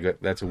that? Like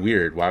that's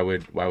weird. Why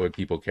would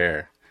people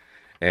care?"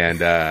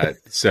 And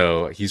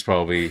so he's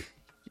probably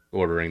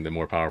ordering the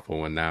more powerful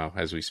one now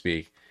as we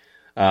speak.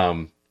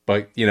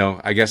 But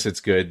I guess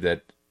it's good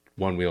that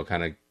Onewheel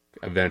kind of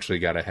eventually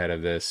got ahead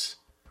of this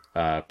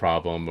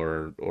problem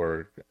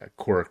or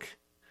quirk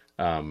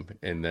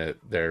in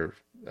their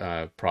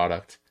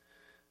product,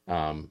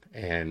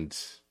 and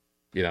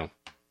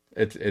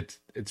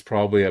it's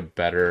probably a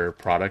better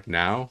product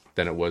now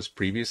than it was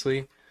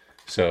previously.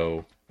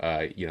 So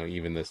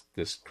even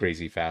this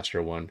crazy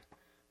faster one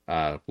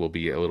will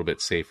be a little bit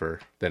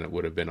safer than it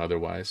would have been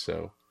otherwise.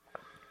 So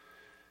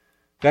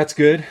that's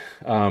good.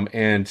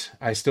 And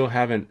I still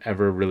haven't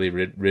ever really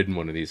ridden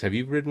one of these. Have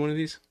you ridden one of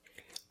these?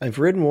 I've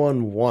ridden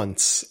one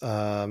once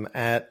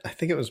at, I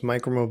think it was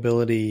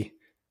Micromobility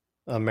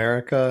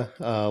America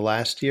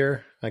last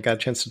year. I got a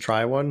chance to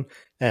try one.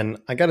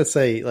 And I got to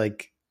say,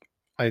 like,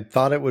 I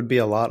thought it would be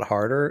a lot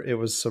harder. It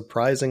was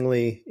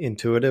surprisingly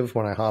intuitive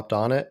when I hopped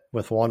on it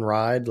with one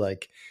ride.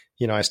 Like,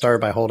 I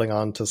started by holding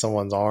on to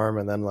someone's arm,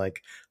 and then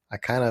like I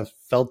kind of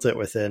felt it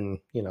within,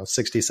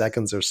 60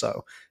 seconds or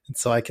so. And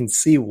so I can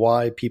see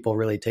why people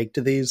really take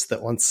to these,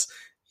 that once,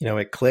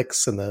 it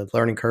clicks and the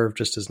learning curve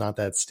just is not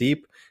that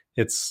steep,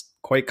 it's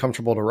quite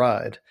comfortable to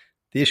ride.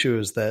 The issue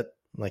is that,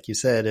 like you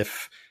said,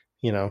 if,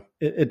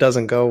 it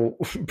doesn't go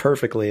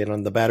perfectly and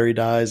when the battery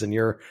dies and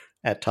you're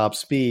at top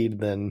speed,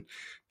 then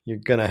you're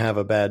going to have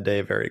a bad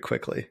day very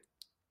quickly.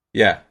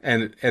 Yeah.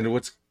 And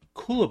what's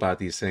cool about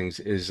these things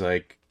is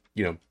like,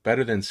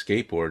 better than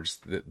skateboards,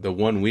 the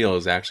one wheel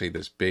is actually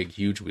this big,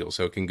 huge wheel.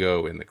 So it can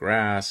go in the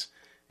grass,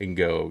 it can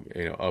go,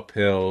 up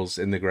hills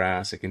in the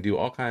grass. It can do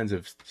all kinds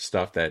of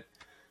stuff that,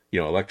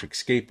 electric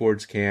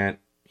skateboards can't.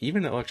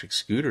 Even electric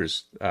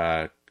scooters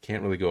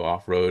can't really go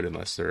off road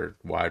unless they're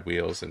wide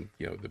wheels and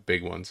the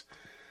big ones.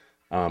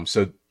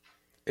 So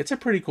it's a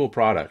pretty cool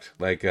product.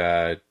 Like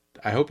I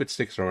hope it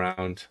sticks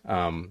around.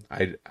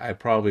 I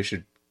probably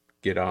should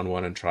get on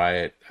one and try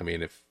it. I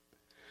mean, if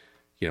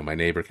my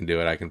neighbor can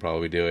do it, I can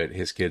probably do it.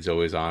 His kid's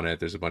always on it.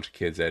 There's a bunch of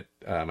kids at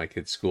my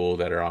kid's school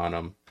that are on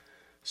them.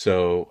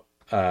 So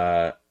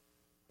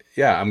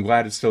yeah, I'm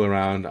glad it's still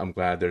around. I'm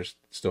glad they're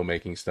still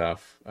making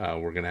stuff.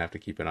 We're gonna have to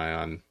keep an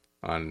eye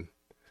on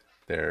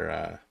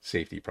their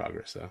safety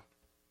progress, though.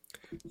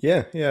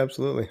 Yeah,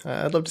 absolutely.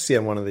 I'd love to see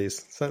one of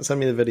these. Send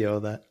me the video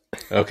of that.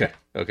 Okay.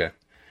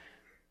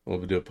 We'll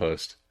do a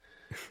post.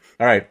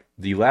 All right.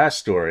 The last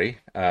story.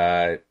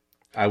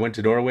 I went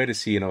to Norway to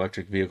see an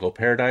electric vehicle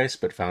paradise,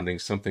 but found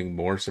something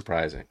more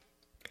surprising.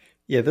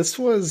 Yeah, this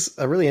was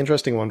a really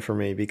interesting one for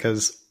me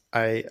because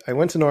I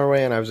went to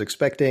Norway and I was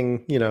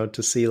expecting,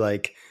 to see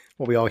like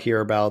what we all hear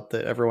about,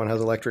 that everyone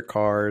has electric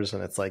cars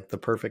and it's like the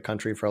perfect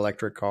country for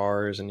electric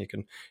cars and you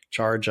can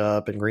charge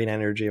up and green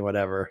energy and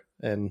whatever.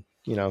 And,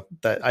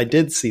 that I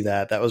did see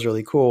that. That was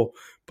really cool.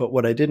 But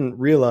what I didn't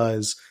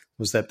realize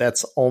was that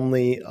that's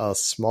only a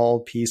small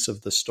piece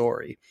of the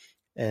story.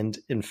 And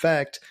in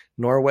fact,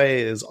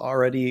 Norway is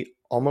already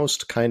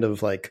almost kind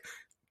of like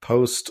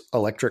post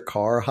electric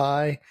car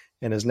high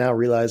and is now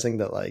realizing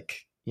that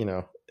like,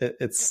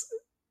 it's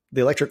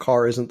the electric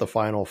car isn't the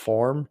final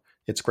form.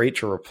 It's great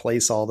to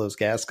replace all those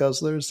gas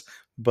guzzlers,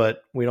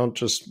 but we don't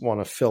just want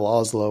to fill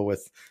Oslo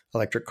with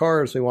electric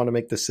cars. We want to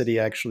make the city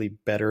actually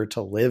better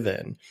to live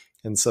in.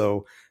 And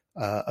so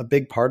a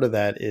big part of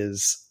that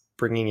is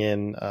bringing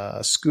in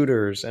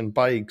scooters and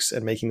bikes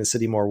and making the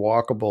city more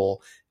walkable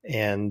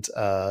and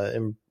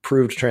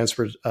improved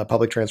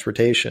public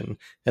transportation.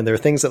 And there are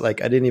things that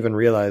like I didn't even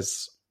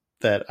realize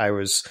that I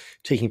was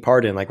taking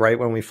part in, like right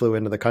when we flew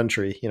into the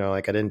country,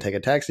 like I didn't take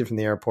a taxi from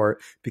the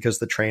airport because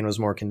the train was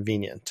more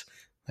convenient.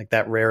 Like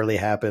that rarely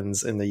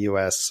happens in the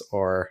US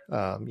or,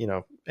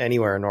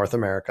 anywhere in North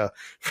America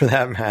for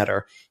that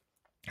matter.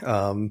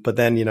 But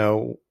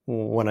then,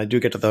 when I do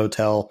get to the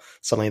hotel,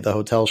 suddenly the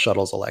hotel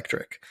shuttle's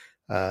electric.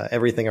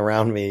 Everything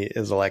around me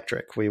is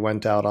electric. We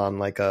went out on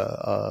like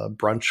a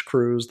brunch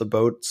cruise. The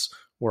boats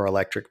were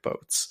electric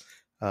boats.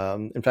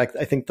 In fact,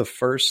 I think the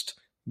first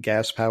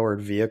gas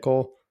powered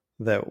vehicle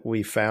that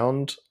we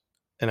found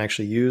and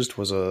actually used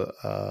was a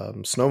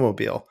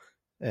snowmobile.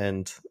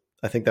 And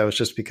I think that was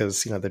just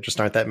because, there just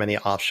aren't that many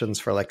options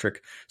for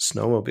electric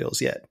snowmobiles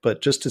yet.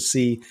 But just to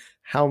see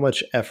how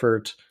much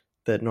effort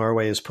that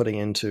Norway is putting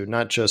into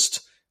not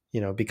just,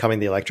 becoming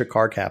the electric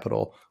car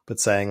capital, but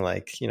saying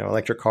like,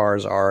 electric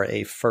cars are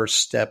a first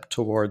step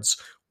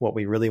towards what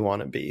we really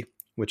want to be,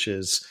 which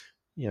is,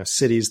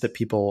 cities that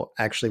people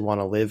actually want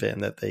to live in,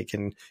 that they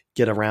can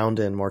get around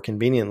in more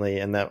conveniently,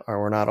 and that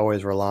we're not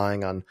always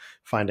relying on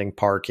finding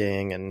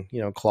parking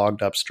and,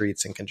 clogged up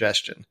streets and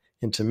congestion.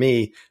 And to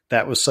me,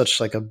 that was such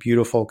like a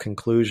beautiful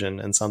conclusion,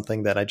 and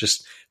something that I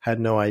just had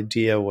no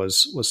idea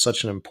was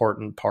such an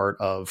important part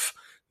of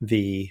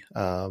the,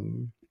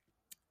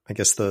 I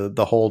guess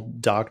the whole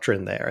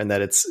doctrine there, and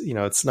that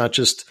it's not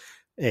just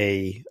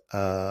a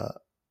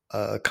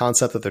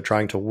concept that they're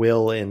trying to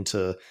will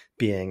into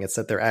being. It's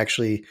that they're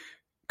actually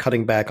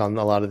cutting back on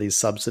a lot of these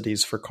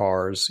subsidies for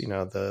cars,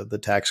 the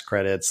tax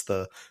credits,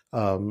 the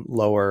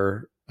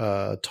lower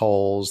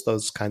tolls,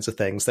 those kinds of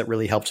things that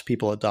really helped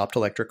people adopt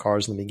electric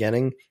cars in the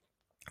beginning.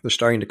 They're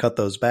starting to cut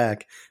those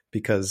back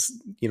because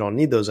you don't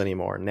need those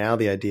anymore. Now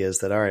the idea is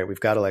that, all right, we've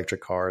got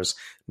electric cars.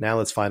 Now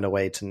let's find a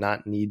way to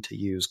not need to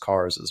use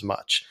cars as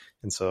much.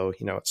 And so,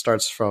 it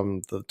starts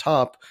from the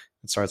top.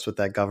 It starts with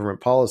that government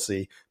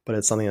policy, but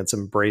it's something that's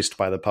embraced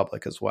by the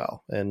public as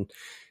well. And,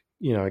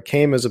 it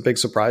came as a big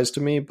surprise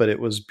to me, but it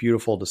was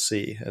beautiful to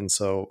see. And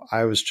so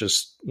I was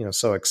just,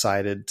 so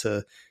excited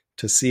to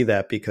see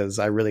that, because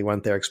I really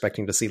went there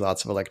expecting to see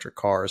lots of electric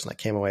cars. And I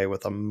came away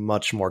with a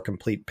much more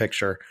complete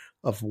picture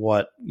of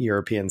what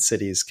European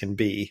cities can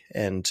be.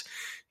 And,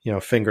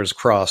 fingers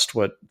crossed,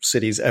 what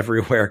cities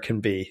everywhere can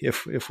be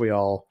if we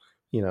all,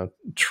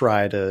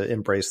 try to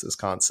embrace this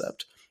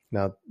concept.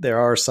 Now, there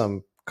are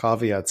some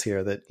caveats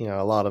here that,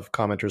 a lot of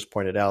commenters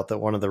pointed out that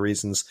one of the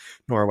reasons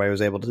Norway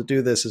was able to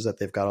do this is that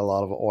they've got a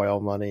lot of oil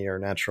money or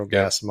natural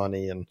gas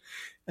money and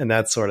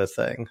that sort of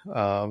thing.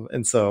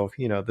 And so,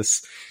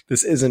 this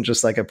isn't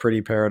just like a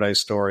pretty paradise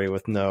story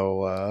with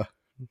no,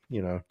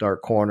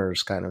 dark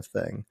corners kind of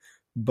thing.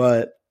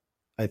 But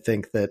I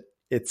think that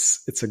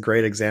it's a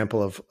great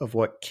example of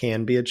what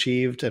can be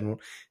achieved and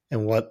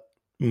what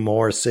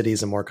more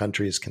cities and more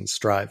countries can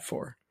strive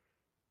for.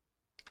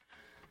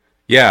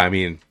 Yeah, I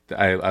mean,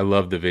 I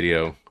love the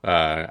video.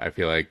 I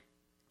feel like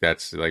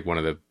that's like one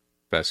of the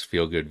best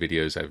feel good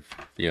videos I've,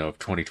 of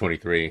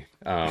 2023.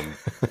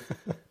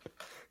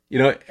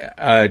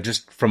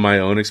 Just from my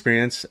own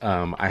experience,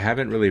 I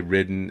haven't really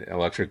ridden an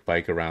electric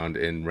bike around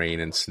in rain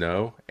and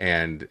snow,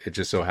 and it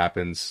just so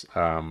happens,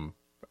 I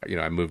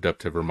moved up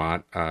to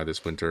Vermont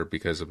this winter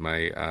because of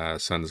my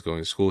son's going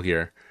to school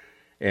here,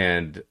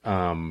 and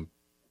I'm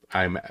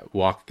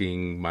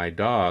walking my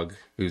dog,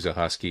 who's a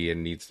husky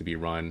and needs to be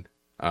run.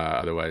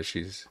 Otherwise,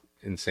 she's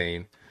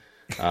insane.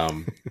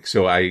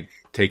 So I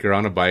take her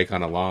on a bike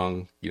on a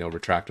long,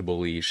 retractable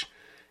leash,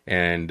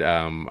 and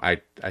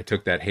I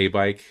took that hay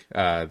bike.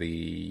 What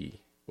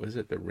is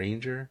it? The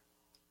Ranger?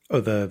 Oh,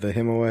 the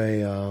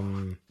Himaway.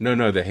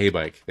 No, the hay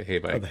bike. The hay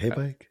bike. Oh, the hay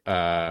bike.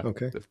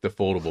 Okay. The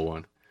foldable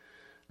one.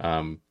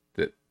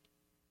 That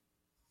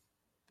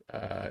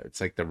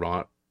it's like the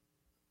Ron.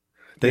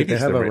 They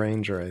have a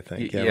Ranger, I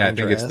think. Yeah,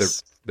 Ranger, I think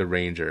it's the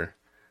Ranger.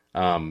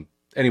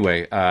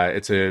 Anyway,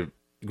 it's a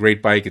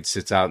great bike. It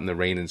sits out in the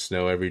rain and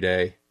snow every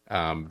day,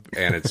 and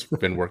it's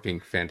been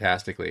working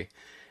fantastically.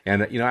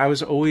 And I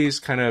was always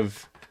kind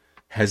of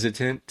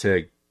hesitant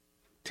to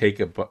take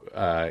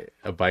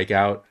a bike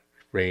out,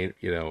 rain,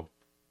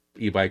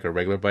 e-bike or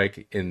regular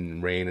bike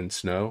in rain and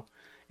snow.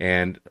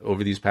 And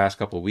over these past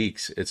couple of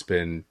weeks, it's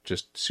been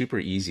just super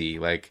easy.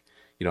 Like,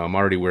 I'm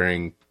already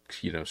wearing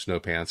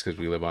snow pants because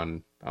we live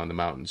on the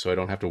mountain, so I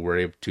don't have to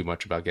worry too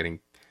much about getting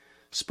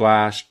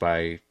splashed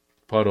by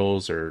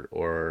puddles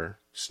or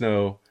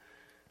snow.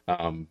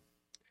 And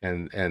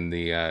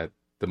the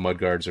mud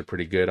guards are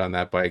pretty good on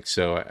that bike,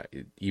 so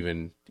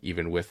even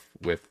with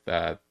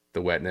the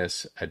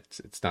wetness,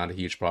 it's not a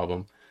huge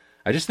problem.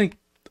 I just think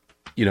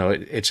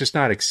it's just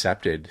not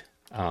accepted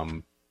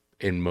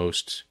in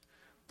most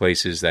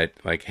places that,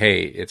 like,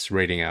 hey, it's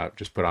raining out,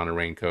 just put on a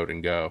raincoat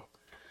and go.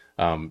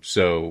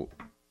 So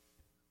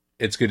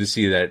it's good to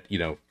see that,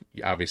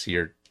 obviously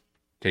you're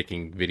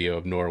taking video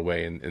of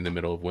Norway in the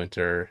middle of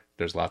winter.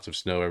 There's lots of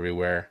snow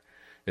everywhere.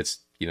 It's,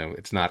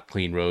 it's not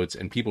clean roads,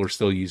 and people are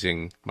still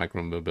using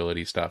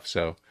micromobility stuff.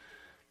 So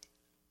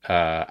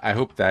I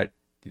hope that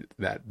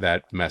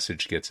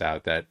message gets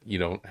out, that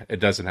it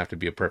doesn't have to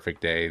be a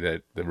perfect day,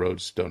 that the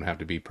roads don't have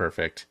to be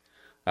perfect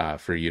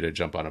for you to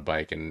jump on a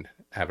bike and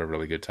have a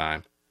really good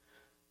time.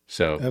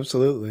 So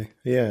absolutely.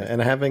 Yeah.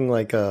 And having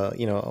like a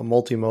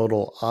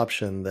multimodal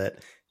option that,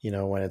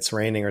 when it's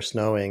raining or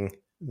snowing,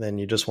 then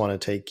you just want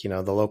to take,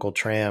 the local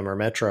tram or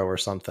metro or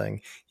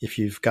something. If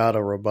you've got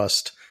a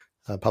robust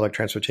public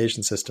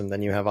transportation system,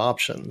 then you have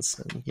options.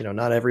 And,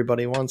 not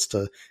everybody wants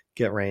to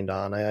get rained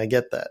on. I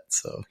get that.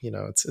 So,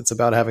 it's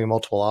about having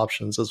multiple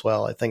options as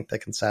well. I think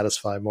that can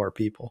satisfy more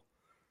people.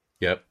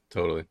 Yep,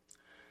 totally.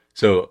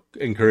 So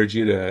encourage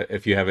you to,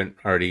 if you haven't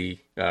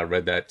already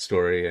read that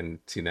story and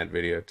seen that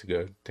video, to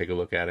go take a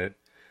look at it.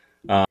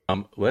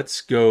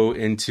 Let's go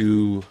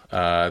into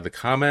the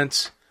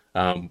comments.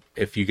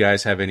 If you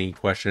guys have any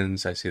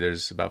questions, I see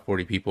there's about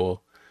 40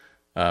 people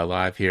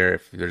live here.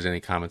 If there's any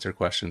comments or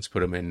questions,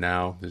 put them in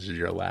now. This is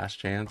your last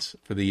chance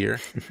for the year.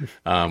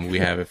 We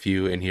have a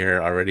few in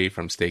here already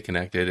from Stay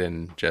Connected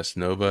and Jess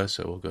Nova,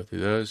 so we'll go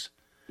through those.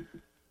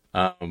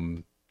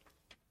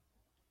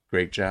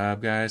 Great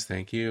job, guys.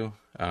 Thank you.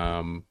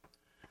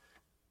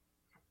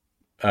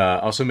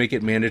 Also make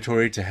it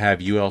mandatory to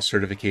have UL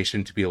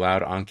certification to be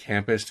allowed on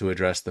campus to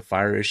address the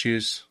fire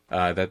issues.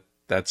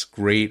 That's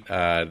great.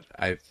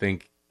 I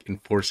think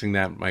enforcing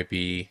that might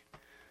be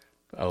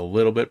a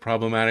little bit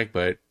problematic,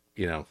 but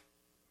the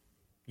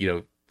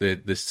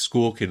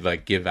school could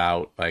like give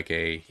out like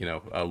a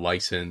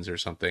license or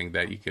something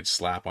that you could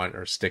slap on,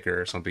 or a sticker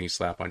or something you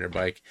slap on your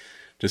bike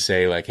to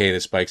say like, hey,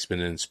 this bike's been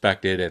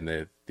inspected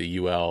and the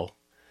UL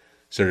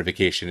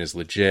certification is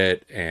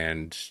legit,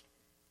 and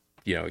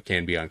it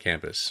can be on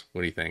campus.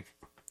 What do you think?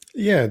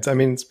 Yeah,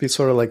 it's be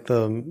sort of like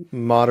the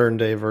modern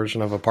day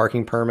version of a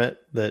parking permit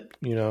that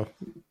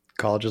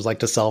colleges like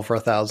to sell for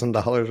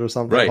 $1,000 or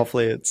something. Right.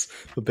 Hopefully it's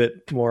a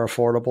bit more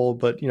affordable,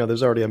 but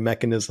there's already a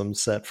mechanism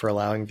set for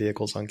allowing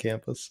vehicles on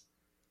campus.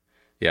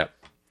 Yeah,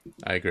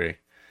 I agree.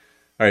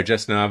 All right,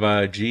 Jess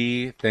Nava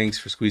G, thanks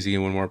for squeezing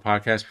in one more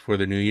podcast before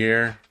the new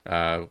year.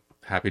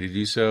 Happy to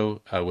do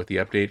so with the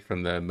update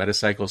from the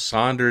Metacycle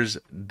Saunders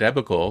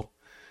debacle.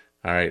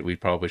 All right, we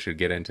probably should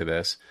get into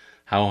this.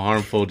 How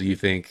harmful do you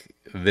think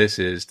this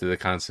is to the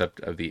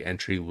concept of the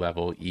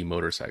entry-level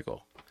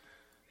e-motorcycle?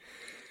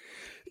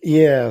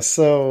 Yeah,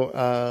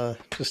 so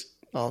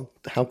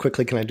how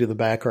quickly can I do the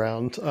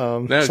background?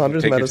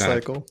 Saunders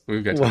Metacycle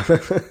We've got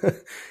time.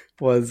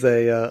 was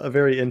a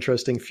very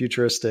interesting,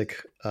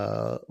 futuristic,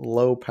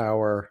 low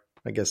power,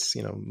 I guess,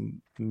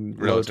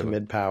 low to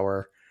mid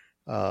power,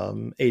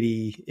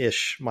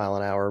 80-ish mile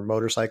an hour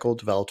motorcycle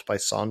developed by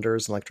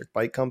Saunders Electric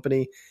Bike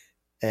Company.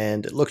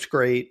 And it looked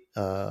great.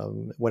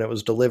 When it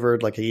was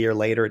delivered like a year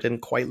later, it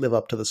didn't quite live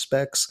up to the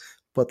specs,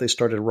 but they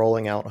started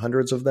rolling out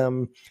hundreds of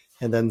them.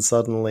 And then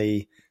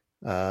suddenly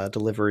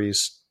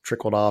deliveries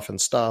trickled off and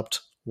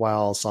stopped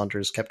while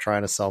Saunders kept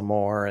trying to sell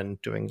more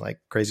and doing like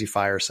crazy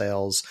fire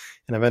sales.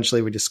 And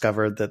eventually we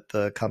discovered that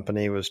the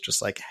company was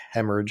just like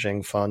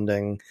hemorrhaging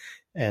funding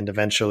and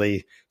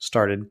eventually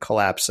started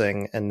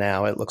collapsing. And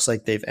now it looks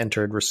like they've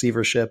entered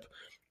receivership,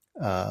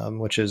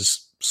 which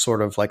is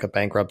sort of like a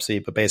bankruptcy,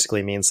 but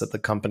basically means that the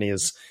company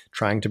is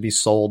trying to be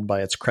sold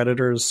by its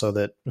creditors so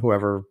that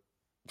whoever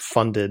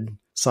funded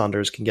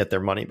Saunders can get their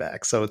money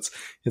back. So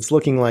it's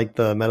looking like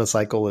the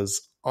Metacycle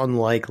is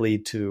unlikely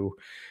to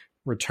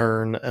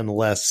return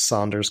unless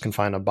Saunders can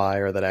find a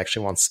buyer that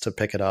actually wants to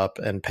pick it up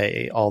and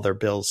pay all their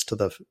bills to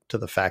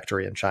the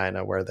factory in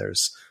China, where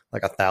there's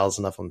like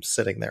 1,000 of them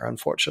sitting there,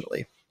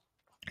 unfortunately.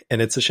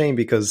 And it's a shame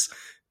because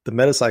the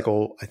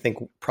Metacycle, I think,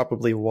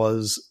 probably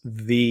was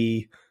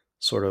the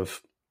sort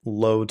of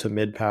low to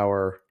mid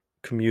power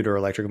commuter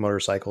electric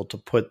motorcycle to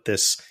put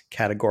this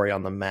category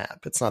on the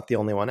map. It's not the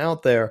only one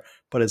out there,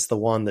 but it's the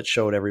one that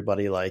showed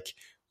everybody like,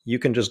 you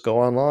can just go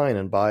online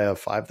and buy a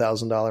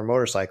 $5,000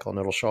 motorcycle and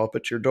it'll show up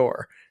at your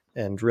door,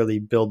 and really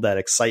build that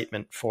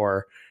excitement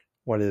for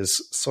what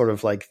is sort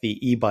of like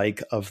the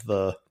e-bike of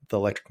the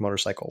electric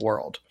motorcycle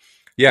world.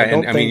 Yeah,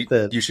 and I mean,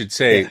 you should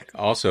say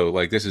also,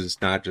 like, this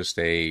is not just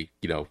a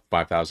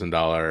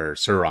 $5,000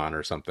 Sur-Ron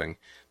or something.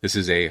 This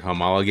is a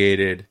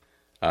homologated,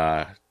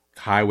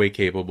 highway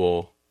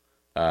capable,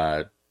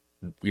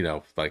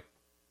 like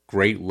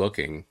great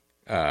looking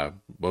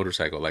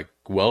motorcycle, like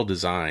well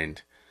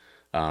designed.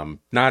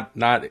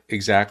 Not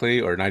exactly,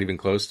 or not even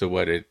close to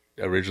what it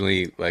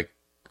originally like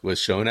was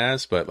shown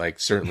as, but like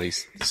certainly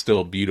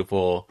still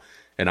beautiful,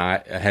 and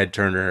a head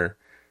turner,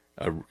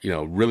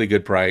 really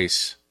good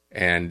price.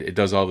 And it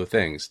does all the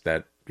things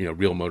that,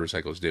 real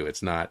motorcycles do.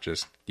 It's not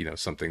just,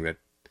 something that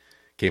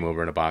came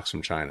over in a box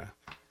from China.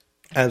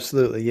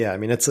 Absolutely. Yeah. I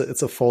mean, it's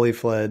a fully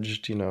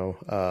fledged,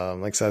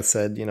 like Seth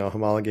said,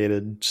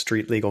 homologated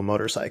street legal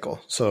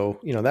motorcycle. So,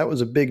 that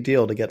was a big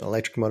deal to get an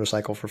electric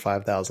motorcycle for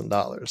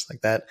 $5,000.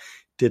 Like that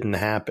didn't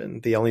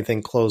happen. The only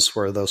thing close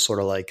were those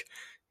sort of like,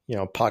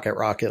 pocket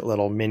rocket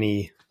little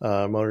mini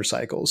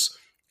motorcycles.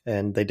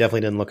 And they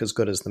definitely didn't look as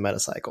good as the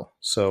Metacycle.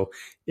 So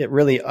it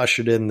really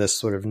ushered in this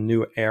sort of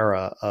new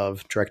era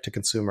of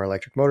direct-to-consumer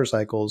electric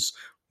motorcycles.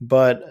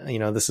 But,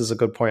 this is a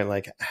good point.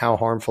 Like, how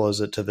harmful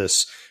is it to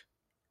this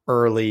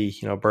early,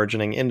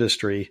 burgeoning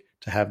industry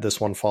to have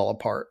this one fall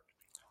apart?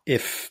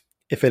 If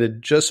it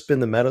had just been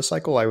the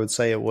Metacycle, I would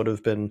say it would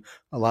have been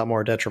a lot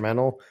more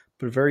detrimental.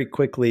 But very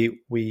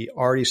quickly, we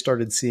already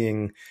started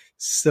seeing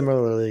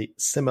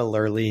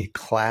similarly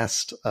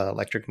classed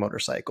electric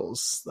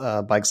motorcycles,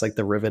 bikes like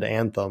the Rivet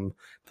Anthem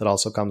that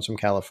also comes from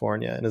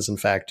California and is in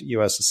fact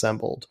US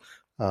assembled.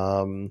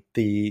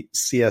 The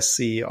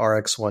CSC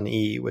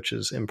RX1E, which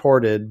is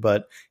imported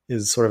but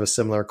is sort of a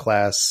similar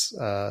class,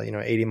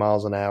 80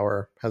 miles an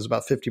hour, has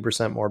about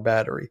 50% more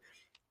battery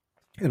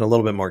and a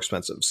little bit more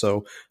expensive.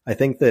 So I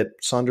think that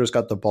Saunders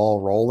got the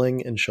ball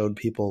rolling and showed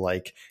people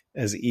like,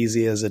 as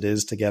easy as it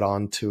is to get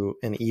onto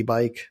an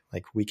e-bike,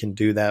 like we can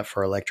do that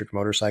for electric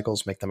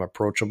motorcycles, make them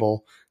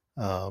approachable,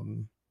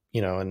 and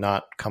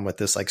not come with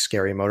this like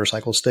scary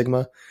motorcycle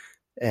stigma.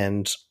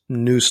 and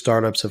new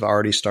startups have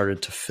already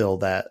started to fill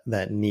that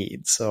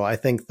need. So I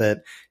think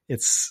that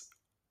it's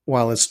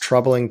while it's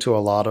troubling to a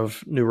lot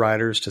of new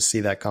riders to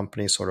see that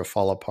company sort of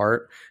fall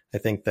apart, I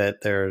think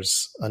that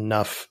there's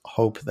enough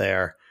hope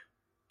there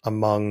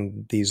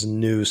among these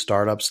new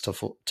startups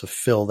to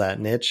fill that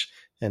niche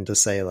and to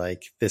say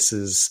like this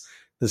is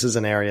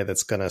an area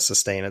that's going to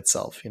sustain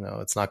itself.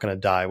 It's not going to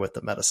die with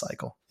the meta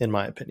cycle, in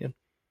my opinion.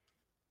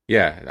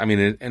 Yeah, I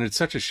mean, and it's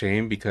such a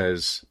shame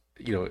because,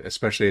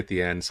 especially at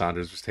the end,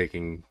 Saunders was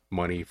taking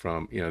money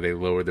from, they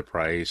lowered the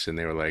price and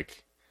they were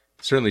like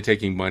certainly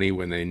taking money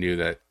when they knew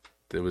that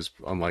it was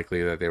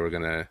unlikely that they were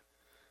going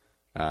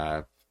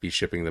to be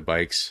shipping the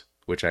bikes,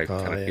 which I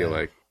kind of feel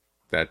like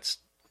that's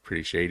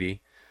pretty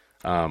shady.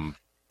 We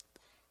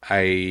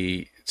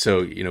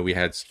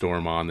had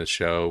Storm on the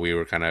show. We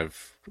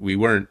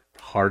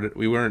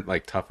weren't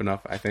like tough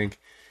enough, I think,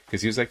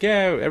 because he was like,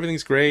 yeah,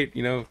 everything's great.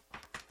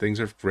 Things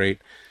are great.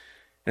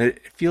 And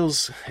it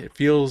feels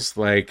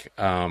like,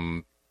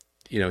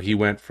 he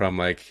went from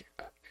like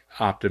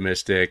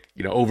optimistic,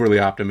 overly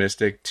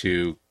optimistic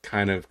to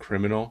kind of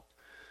criminal.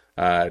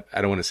 I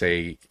don't want to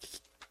say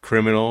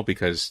criminal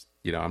because,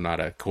 I'm not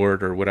a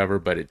court or whatever,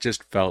 but it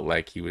just felt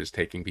like he was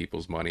taking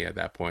people's money at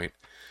that point.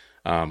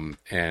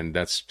 And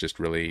that's just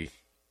really,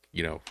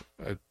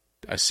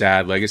 a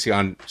sad legacy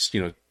on,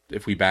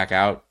 if we back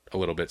out a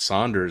little bit,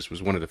 Saunders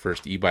was one of the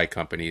first e-bike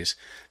companies.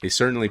 They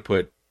certainly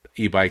put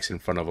e-bikes in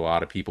front of a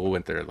lot of people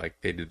when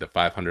they did the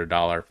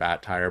 $500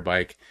 fat tire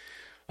bike.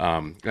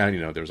 And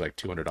there was like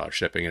 $200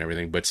 shipping and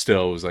everything, but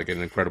still it was like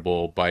an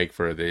incredible bike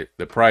for the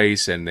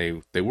price, and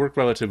they worked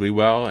relatively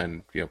well.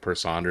 And, per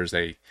Saunders,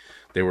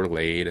 they were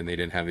laid and they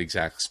didn't have the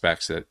exact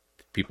specs that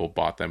people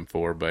bought them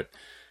for. But,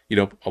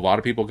 a lot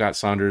of people got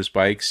Saunders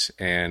bikes,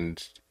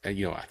 and,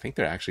 I think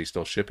they're actually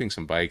still shipping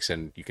some bikes,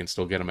 and you can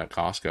still get them at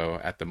Costco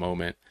at the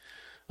moment.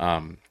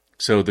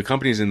 So the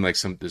company's in like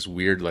this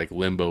weird like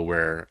limbo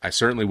where I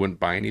certainly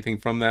wouldn't buy anything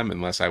from them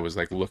unless I was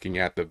like looking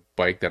at the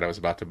bike that I was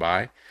about to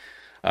buy.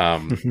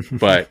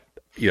 But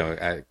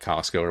at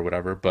Costco or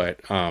whatever,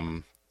 but,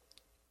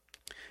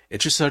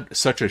 it's just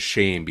such a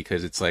shame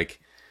because it's like,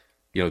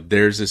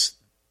 there's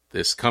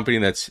this company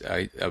that's,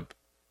 kind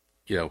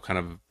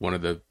of one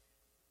of the,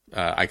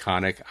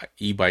 iconic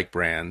e-bike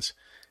brands,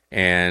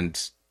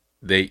 and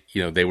they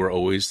were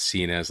always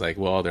seen as like,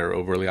 well, they're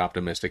overly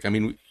optimistic. I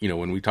mean,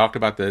 when we talked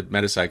about the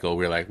Metacycle,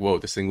 we were like, whoa,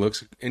 this thing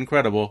looks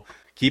incredible.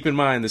 Keep in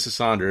mind, this is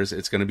Saunders.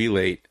 It's going to be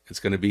late. It's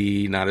going to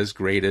be not as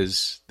great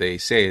as they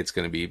say it's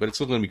going to be, but it's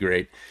still going to be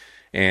great.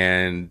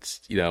 And,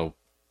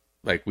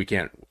 like we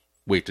can't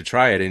wait to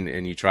try it.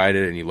 And you tried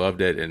it and you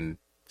loved it. And,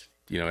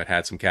 it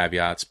had some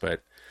caveats,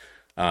 but,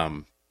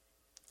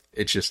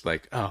 it's just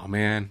like, oh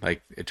man,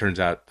 like it turns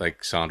out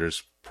like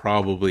Saunders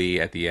probably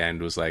at the end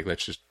was like,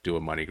 let's just do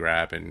a money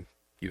grab and,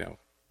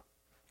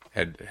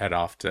 head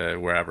off to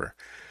wherever.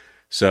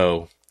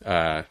 So,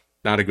 not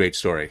a great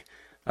story.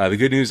 The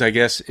good news, I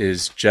guess,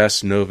 is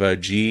Jess Nova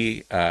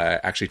G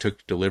actually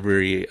took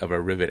delivery of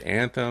a Rivet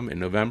Anthem in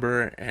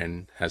November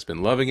and has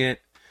been loving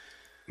it.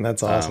 And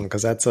that's awesome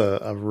because that's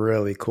a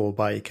really cool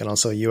bike and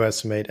also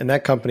US made. And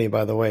that company,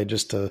 by the way,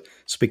 just to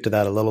speak to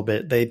that a little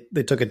bit,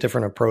 they took a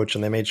different approach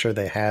and they made sure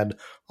they had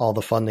all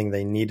the funding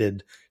they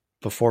needed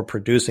before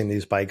producing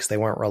these bikes. They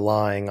weren't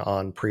relying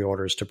on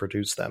pre-orders to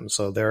produce them.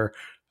 So they're,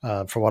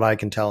 from what I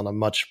can tell, in a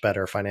much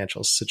better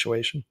financial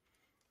situation.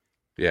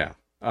 Yeah.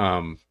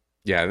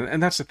 Yeah.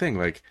 And that's the thing.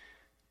 Like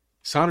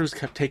Saunders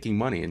kept taking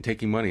money and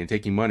taking money and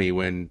taking money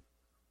when,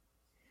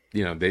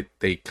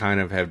 they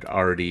kind of had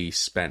already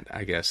spent,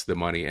 I guess, the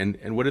money.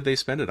 And what did they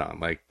spend it on?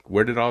 Like,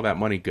 where did all that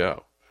money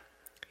go?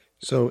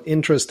 So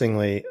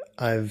interestingly,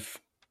 I've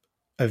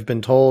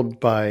been told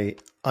by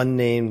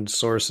unnamed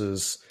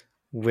sources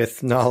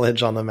with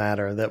knowledge on the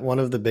matter that one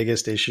of the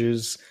biggest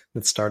issues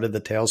that started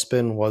the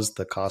tailspin was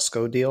the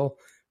Costco deal,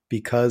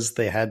 because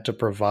they had to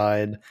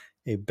provide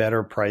a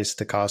better price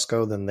to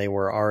Costco than they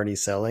were already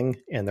selling,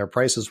 and their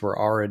prices were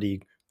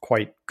already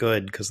quite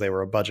good because they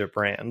were a budget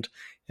brand.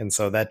 And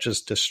so that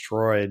just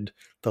destroyed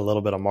the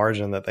little bit of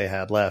margin that they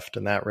had left,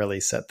 and that really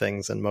set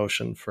things in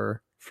motion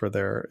for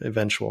their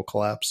eventual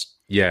collapse.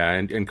 Yeah,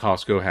 and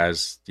Costco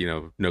has,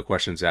 no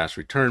questions asked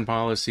return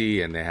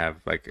policy, and they have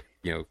like,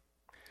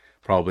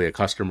 probably a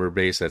customer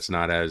base that's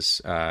not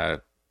as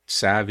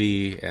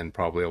savvy, and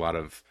probably a lot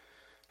of,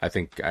 I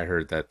think I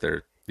heard that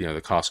their,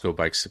 the Costco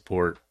bike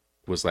support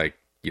was like,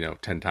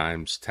 10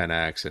 times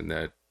 10x, and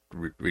the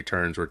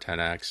returns were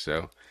 10x.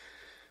 So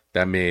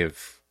that may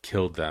have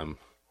killed them,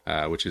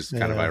 which is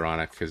kind of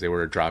ironic because they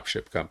were a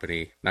dropship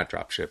company, not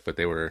dropship, but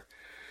they were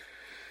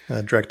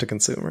direct to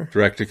consumer.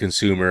 Direct to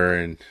consumer,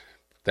 and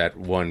that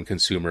one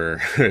consumer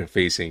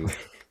facing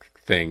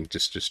thing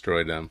just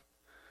destroyed them.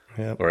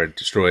 Yep. Or it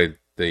destroyed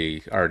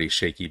the already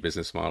shaky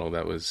business model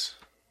that was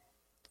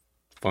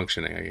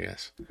functioning, I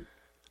guess.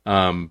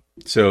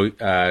 So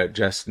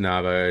Jess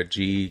Nava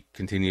G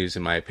continues,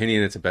 in my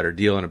opinion, it's a better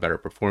deal and a better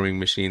performing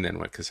machine than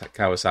what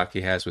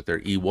Kawasaki has with their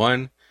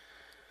E1.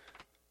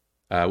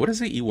 What does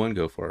the E1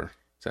 go for?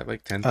 Is that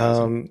like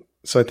 10,000?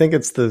 So I think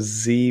it's the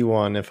Z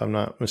one, if I'm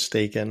not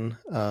mistaken.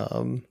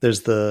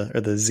 There's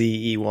the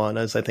ZE one,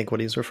 as I think what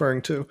he's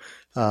referring to,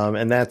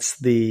 and that's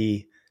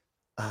the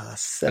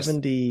That's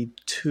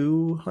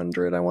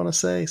 7,200. I want to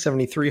say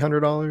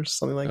 $7,300,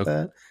 something like okay.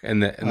 that.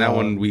 And that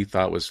one we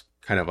thought was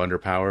kind of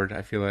underpowered,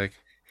 I feel like.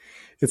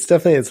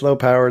 It's low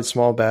powered,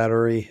 small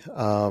battery.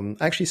 I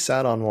actually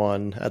sat on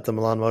one at the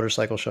Milan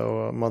Motorcycle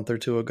Show a month or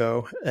two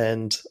ago,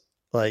 and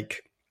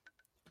like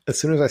as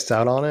soon as I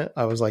sat on it,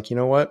 I was like, you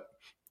know what?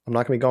 I'm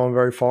not going to be going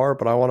very far,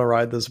 but I want to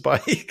ride this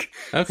bike.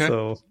 Okay.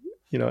 So,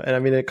 and I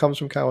mean, it comes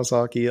from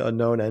Kawasaki, a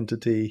known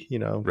entity,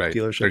 Right.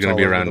 They're dealerships going to all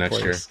be over around the next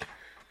year. place.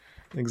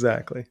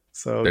 Exactly.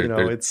 So,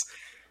 They're it's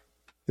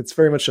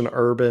very much an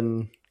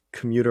urban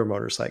commuter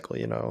motorcycle,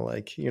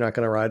 like you're not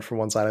going to ride from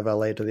one side of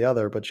LA to the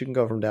other, but you can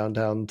go from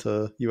downtown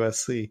to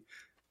USC.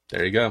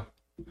 there you go.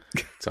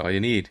 That's all you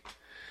need.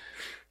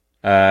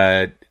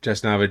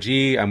 Just Nava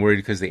G, I'm worried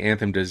because the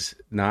Anthem does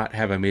not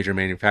have a major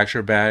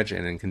manufacturer badge,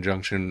 and in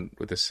conjunction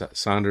with the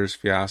Saunders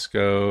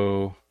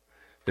fiasco,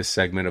 this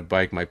segment of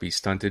bike might be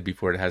stunted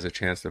before it has a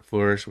chance to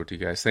flourish. What do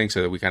you guys think?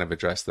 So that we kind of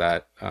address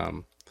that.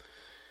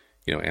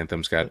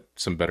 Anthem's got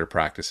some better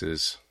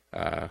practices.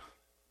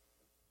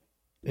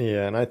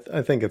 Yeah, and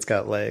I think it's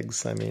got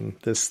legs. I mean,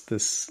 this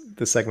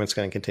segment's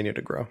going to continue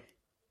to grow.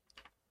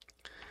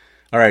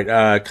 All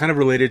right, kind of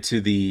related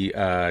to the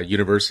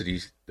university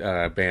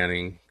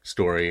banning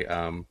story.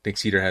 Nick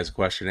Cedar has a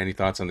question. Any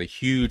thoughts on the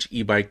huge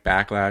e-bike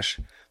backlash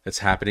that's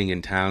happening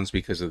in towns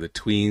because of the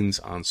tweens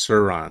on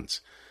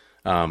Surons?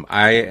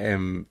 I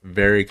am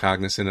very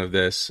cognizant of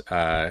this. We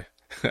got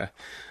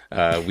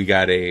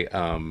a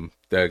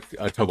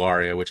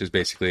Talaria, which is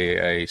basically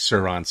a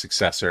Suron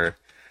successor.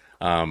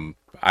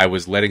 I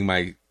was letting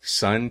my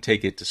son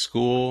take it to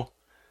school,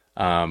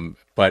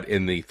 but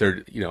in the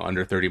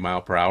under 30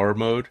 mile per hour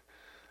mode.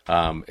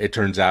 It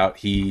turns out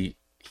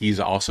he's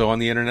also on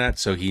the internet,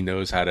 so he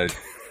knows how to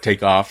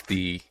take off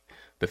the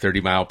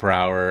 30 mile per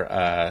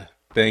hour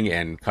thing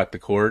and cut the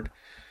cord.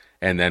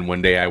 And then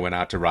one day I went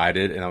out to ride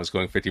it, and I was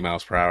going 50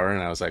 miles per hour,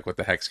 and I was like, "What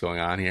the heck's going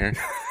on here?"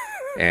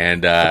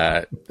 And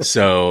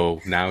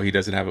so now he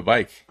doesn't have a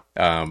bike.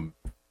 But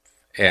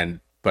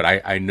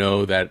I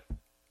know that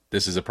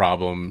this is a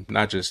problem,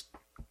 not just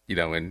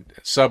in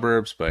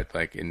suburbs, but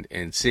like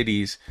in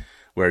cities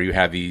where you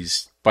have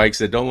these bikes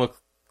that don't look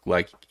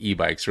like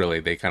e-bikes. Really,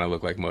 they kind of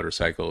look like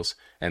motorcycles,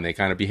 and they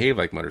kind of behave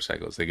like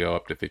motorcycles. They go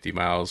up to 50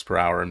 miles per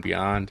hour and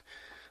beyond.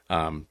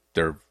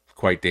 They're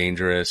quite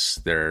dangerous.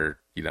 They're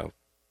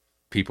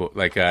people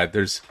like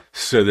there's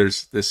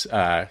this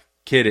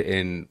kid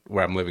in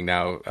where I'm living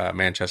now,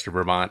 Manchester,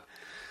 Vermont,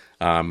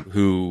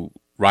 who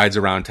rides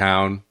around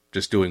town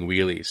just doing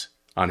wheelies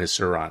on his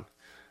Suron,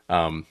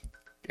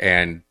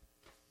 and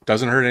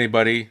doesn't hurt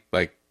anybody.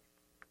 Like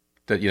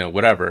that,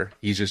 whatever.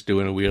 He's just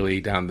doing a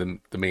wheelie down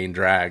the main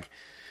drag.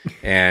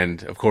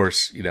 And of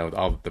course,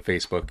 all the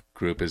Facebook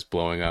group is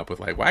blowing up with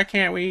like, why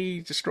can't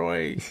we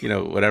destroy,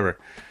 whatever.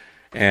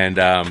 And,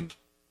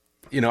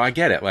 I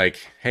get it. Like,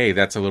 hey,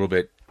 that's a little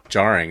bit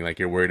jarring. Like,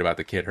 you're worried about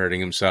the kid hurting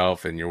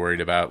himself, and you're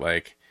worried about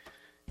like,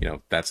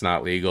 that's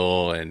not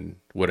legal. And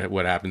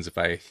what happens if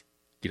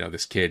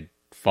this kid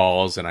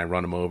falls and I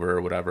run him over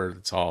or whatever.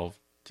 It's all,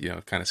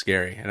 kind of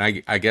scary.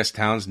 And I guess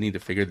towns need to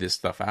figure this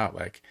stuff out.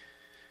 Like,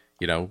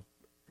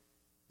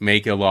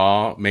 make a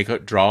law,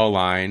 draw a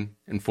line,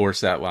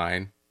 enforce that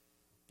line.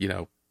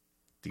 You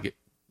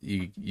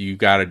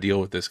got to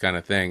deal with this kind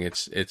of thing.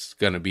 It's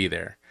going to be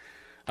there.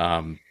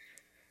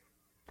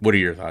 What are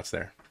your thoughts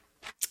there?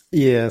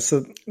 Yeah,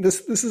 so this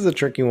is a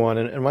tricky one,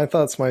 and my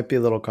thoughts might be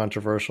a little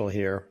controversial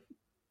here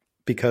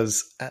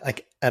because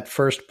like at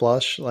first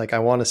blush, like I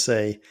want to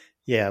say,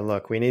 yeah,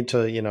 look, we need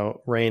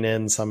to, rein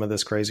in some of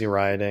this crazy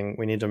riding.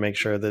 We need to make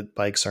sure that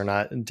bikes are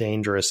not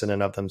dangerous in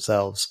and of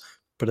themselves.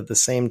 But at the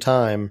same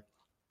time,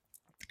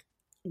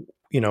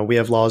 we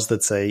have laws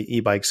that say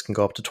e-bikes can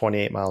go up to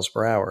 28 miles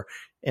per hour.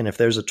 And if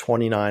there's a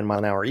 29 mile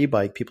an hour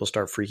e-bike, people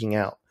start freaking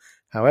out.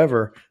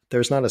 However,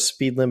 there's not a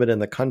speed limit in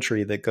the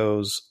country that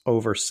goes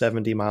over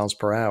 70 miles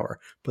per hour.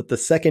 But the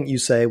second you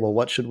say, well,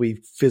 what should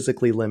we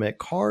physically limit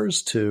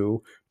cars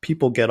to?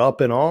 People get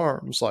up in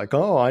arms like,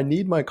 oh, I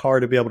need my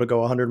car to be able to go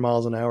 100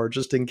 miles an hour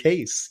just in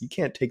case. You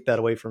can't take that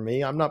away from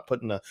me. I'm not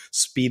putting a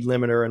speed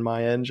limiter in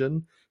my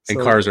engine. And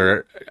cars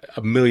are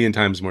a million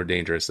times more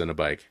dangerous than a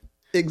bike.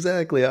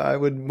 Exactly. I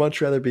would much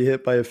rather be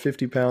hit by a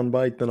 50-pound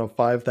bike than a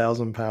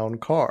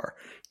 5,000-pound car.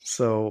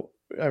 So,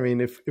 I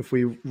mean, if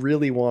we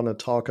really want to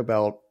talk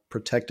about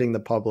protecting the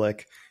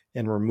public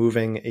and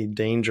removing a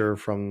danger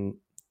from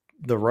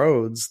the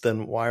roads,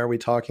 then why are we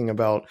talking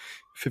about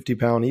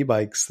 50-pound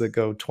e-bikes that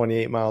go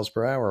 28 miles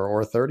per hour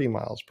or 30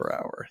 miles per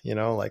hour?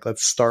 Like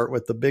let's start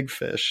with the big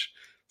fish.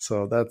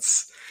 So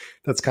that's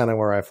kind of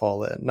where I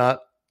fall in.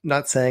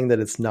 Not saying that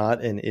it's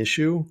not an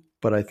issue,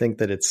 but I think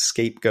that it's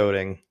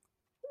scapegoating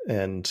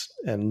and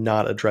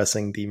not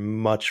addressing the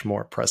much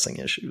more pressing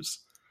issues.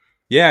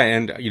 Yeah,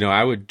 and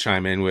I would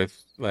chime in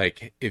with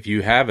like if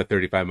you have a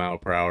 35 mile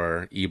per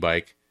hour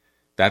e-bike,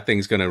 that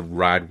thing's going to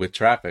ride with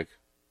traffic.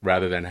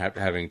 rather than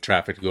having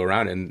traffic to go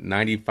around. And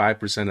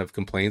 95% of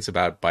complaints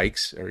about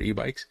bikes or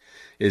e-bikes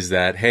is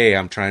that, hey,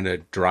 I'm trying to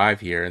drive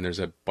here and there's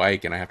a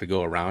bike and I have to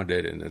go around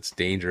it and it's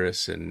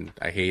dangerous and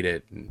I hate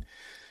it. And,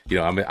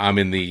 I'm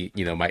in the,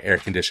 my air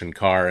conditioned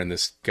car and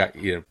this guy,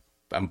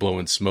 I'm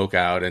blowing smoke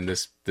out and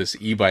this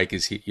e-bike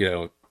is,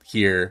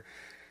 here,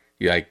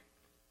 like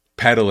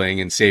pedaling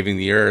and saving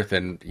the earth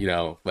and,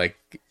 like,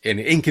 and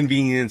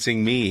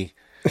inconveniencing me.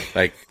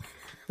 Like,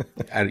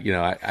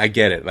 I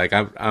get it. Like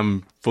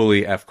I'm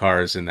fully F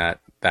cars in that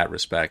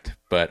respect.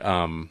 But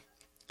all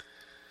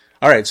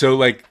right, so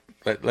like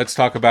let's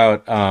talk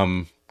about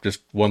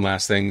just one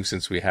last thing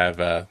since we have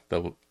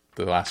the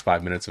last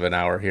 5 minutes of an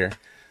hour here.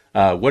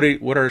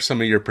 What are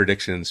some of your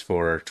predictions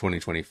for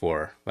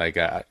 2024? Like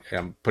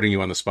I'm putting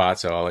you on the spot,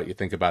 so I'll let you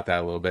think about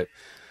that a little bit.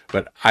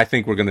 But I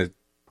think we're going to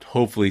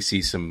hopefully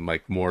see some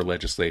like more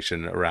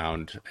legislation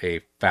around a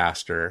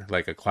faster,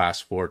 like a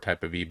class 4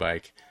 type of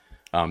e-bike.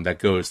 That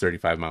goes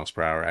 35 miles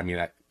per hour. I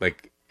mean,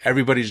 like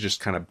everybody's just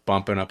kind of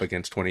bumping up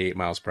against 28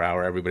 miles per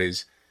hour.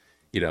 Everybody's,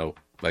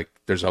 like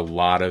there's a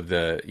lot of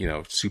the,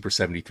 Super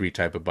 73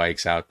 type of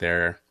bikes out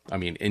there. I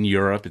mean, in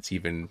Europe, it's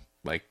even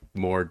like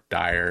more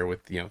dire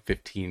with,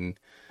 15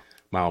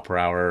 mile per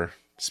hour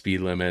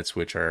speed limits,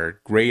 which are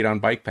great on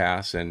Bike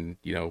Pass. And,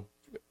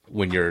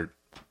 when you're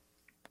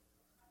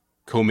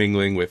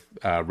commingling with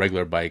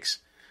regular bikes,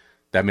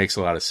 that makes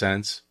a lot of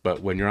sense.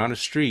 But when you're on a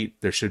street,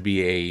 there should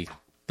be a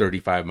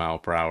 35 mile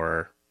per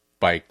hour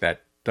bike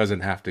that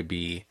doesn't have to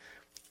be,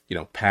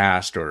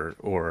 passed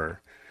or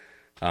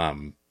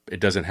it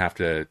doesn't have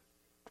to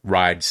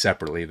ride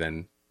separately.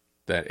 Then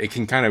that it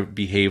can kind of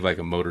behave like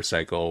a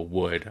motorcycle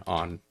would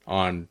on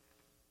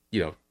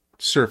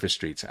surface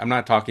streets. I'm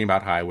not talking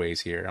about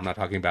highways here. I'm not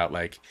talking about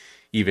like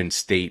even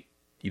state,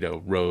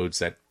 roads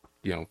that,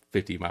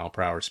 50 mile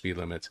per hour speed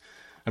limits.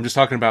 I'm just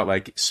talking about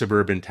like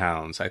suburban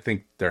towns. I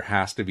think there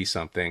has to be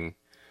something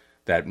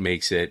that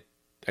makes it,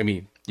 I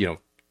mean,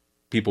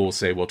 people will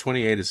say, well,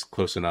 28 is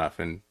close enough,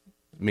 and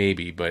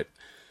maybe, but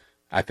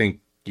I think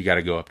you got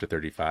to go up to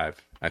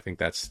 35. I think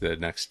that's the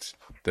next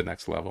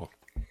level.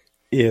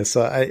 Yeah,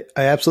 so I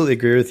absolutely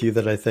agree with you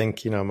that I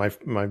think,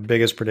 my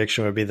biggest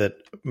prediction would be that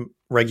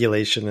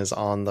regulation is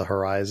on the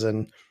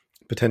horizon,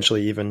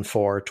 potentially even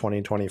for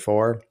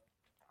 2024.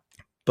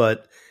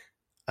 But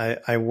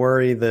I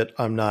worry that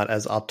I'm not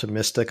as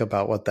optimistic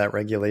about what that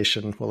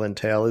regulation will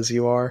entail as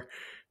you are.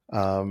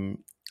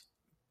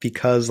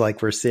 Because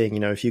like we're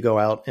seeing, if you go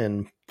out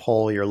and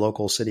poll your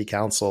local city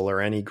council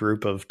or any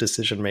group of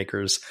decision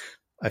makers,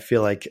 I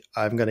feel like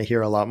I'm going to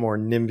hear a lot more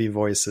NIMBY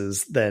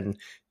voices than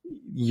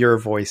your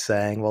voice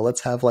saying, well,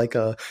 let's have like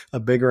a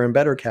bigger and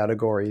better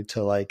category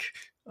to like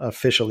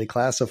officially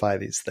classify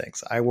these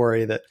things. I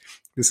worry that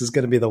this is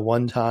going to be the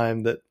one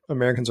time that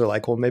Americans are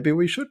like, well, maybe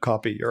we should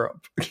copy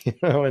Europe,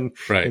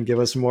 and give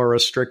us more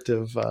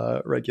restrictive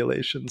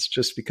regulations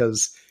just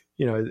because,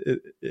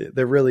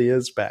 there really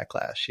is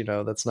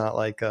backlash, that's not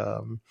like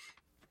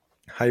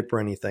hype or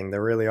anything.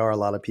 There really are a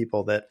lot of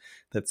people that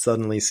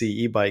suddenly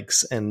see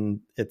e-bikes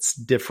and it's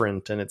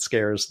different and it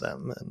scares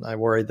them. And I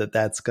worry that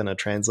that's going to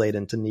translate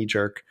into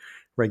knee-jerk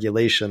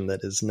regulation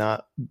that is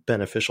not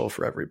beneficial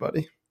for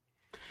everybody.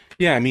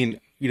 Yeah, I mean,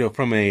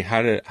 from a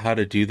how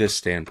to do this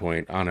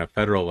standpoint on a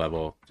federal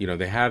level,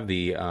 they have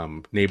the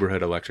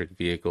neighborhood electric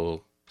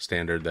vehicle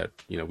standard that,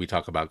 we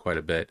talk about quite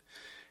a bit.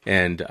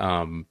 And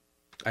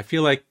I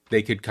feel like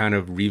they could kind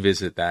of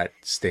revisit that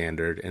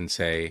standard and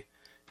say,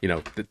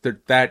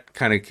 that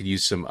kind of could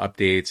use some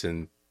updates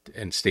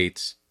and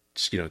states,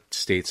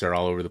 states are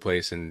all over the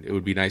place. And it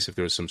would be nice if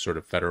there was some sort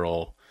of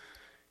federal,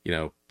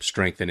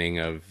 strengthening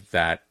of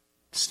that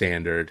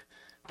standard.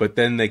 But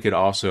then they could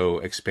also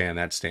expand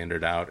that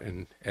standard out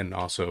and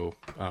also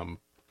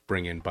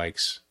bring in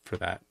bikes for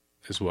that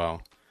as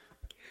well.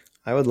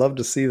 I would love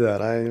to see that.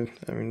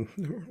 I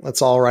mean,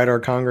 let's all write our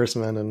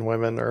congressmen and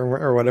women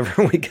or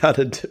whatever we got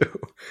to do.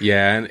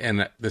 Yeah,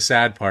 and the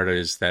sad part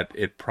is that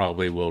it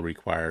probably will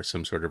require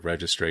some sort of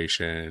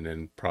registration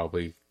and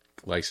probably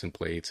license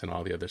plates and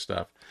all the other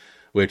stuff,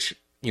 which,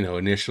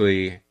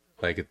 initially,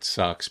 like, it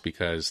sucks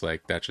because,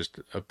 like, that's just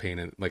a pain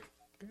in, like,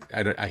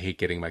 I hate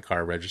getting my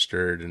car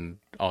registered and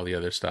all the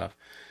other stuff.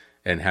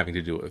 And having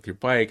to do it with your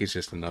bike is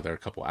just another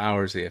couple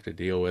hours they have to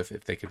deal with.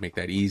 If they could make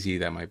that easy,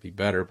 that might be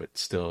better, but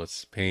still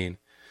it's pain.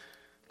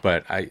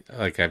 But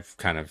I've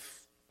kind of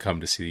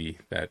come to see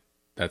that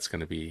that's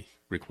going to be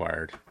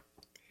required.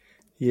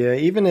 Yeah,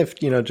 even if,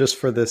 just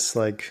for this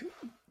like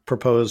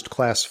proposed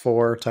class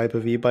 4 type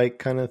of e-bike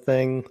kind of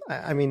thing,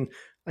 I mean,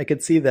 I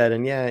could see that.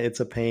 And yeah, it's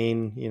a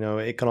pain.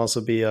 It can also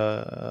be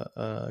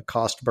a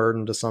cost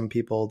burden to some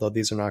people, though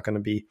these are not going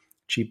to be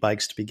cheap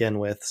bikes to begin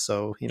with.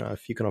 So,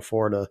 if you can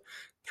afford a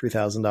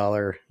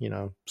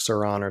 $3,000,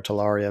 Sur-Ron or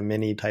Talaria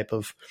mini type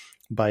of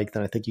bike,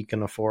 then I think you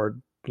can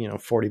afford,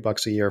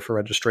 $40 a year for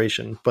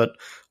registration. But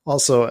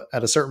also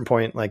at a certain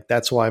point, like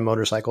that's why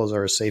motorcycles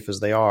are as safe as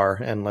they are.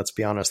 And let's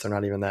be honest, they're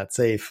not even that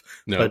safe.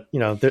 No.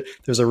 But,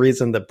 there's a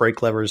reason that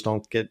brake levers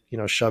don't get,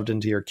 shoved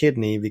into your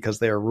kidney because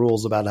there are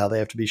rules about how they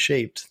have to be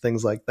shaped,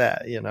 things like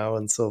that,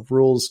 and so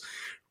rules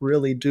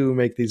really do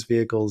make these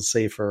vehicles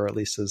safer, or at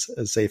least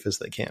as safe as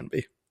they can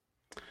be.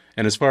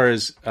 And as far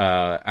as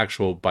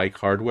actual bike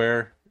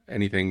hardware,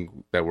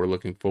 anything that we're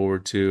looking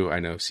forward to? I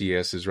know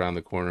CES is around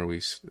the corner.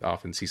 We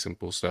often see some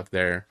cool stuff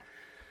there.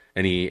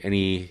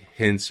 Any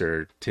hints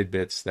or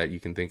tidbits that you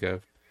can think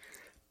of?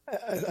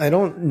 I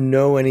don't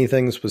know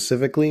anything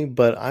specifically,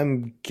 but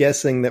I'm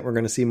guessing that we're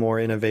going to see more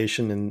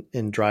innovation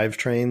in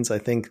drivetrains. I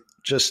think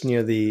just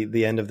near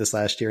the end of this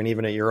last year, and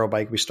even at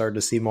Eurobike, we started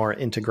to see more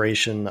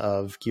integration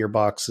of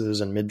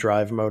gearboxes and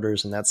mid-drive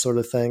motors and that sort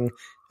of thing.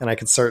 And I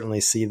could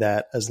certainly see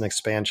that as an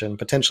expansion,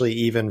 potentially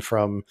even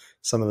from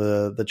some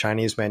of the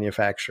Chinese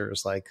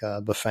manufacturers, like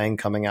Bafang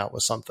coming out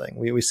with something.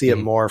 We see it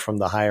more from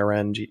the higher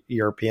end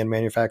European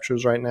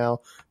manufacturers right now,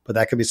 but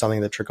that could be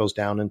something that trickles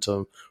down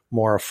into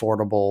more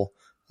affordable,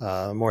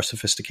 more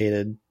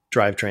sophisticated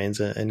drivetrains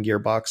and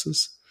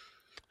gearboxes.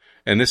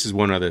 And this is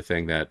one other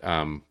thing that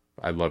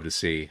I'd love to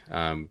see.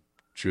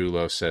 Drew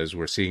Lowe says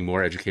we're seeing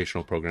more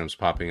educational programs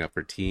popping up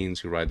for teens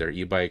who ride their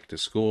e-bike to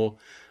school,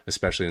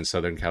 especially in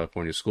Southern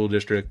California School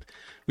District.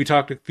 We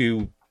talked a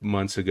few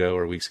months ago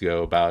or weeks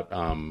ago about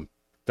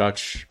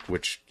Dutch,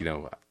 which, you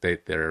know,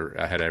 they're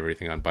ahead of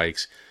everything on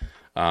bikes.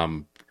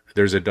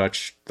 There's a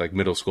Dutch like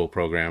middle school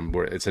program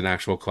where it's an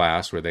actual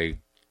class where they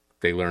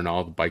learn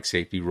all the bike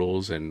safety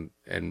rules and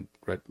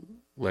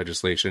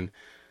legislation.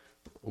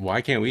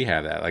 Why can't we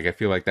have that? Like, I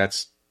feel like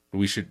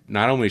we should,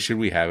 not only should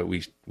we have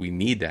it, we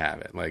need to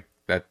have it. Like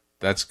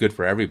that's good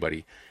for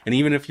everybody. And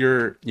even if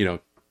you're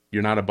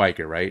not a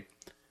biker, right?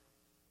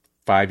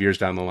 5 years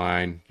down the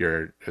line,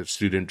 you're a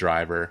student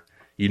driver.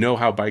 You know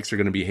how bikes are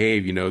going to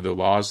behave. You know the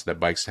laws that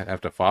bikes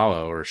have to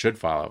follow or should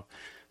follow.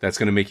 That's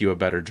going to make you a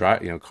better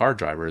car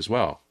driver as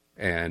well.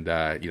 And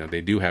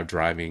they do have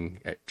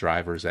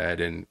driver's ed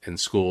in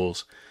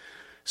schools.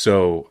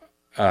 So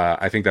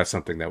I think that's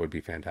something that would be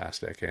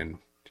fantastic. And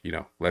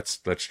let's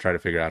try to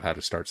figure out how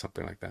to start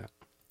something like that.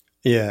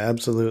 Yeah,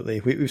 absolutely.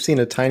 We've seen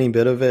a tiny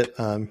bit of it.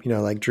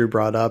 Like Drew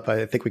brought up,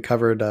 I think we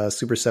covered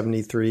Super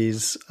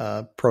 73's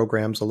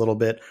programs a little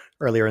bit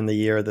earlier in the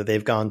year, that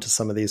they've gone to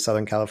some of these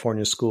Southern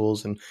California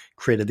schools and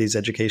created these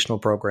educational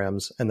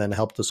programs and then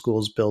helped the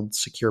schools build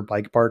secure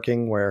bike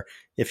parking, where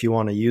if you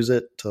want to use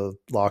it to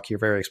lock your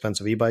very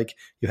expensive e-bike,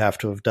 you have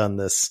to have done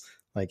this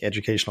like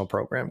educational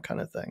program kind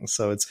of thing.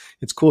 So it's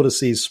cool to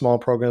see small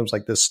programs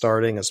like this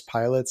starting as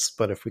pilots,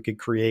 but if we could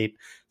create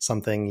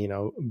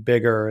something,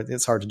 bigger,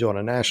 it's hard to do on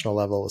a national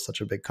level with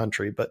such a big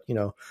country, but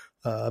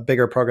a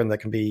bigger program that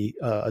can be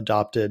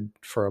adopted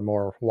for a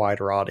more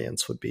wider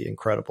audience would be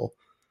incredible.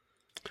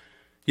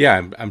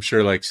 Yeah, I'm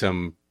sure like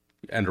some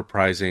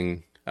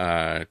enterprising,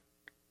 company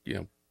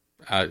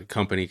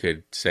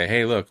could say,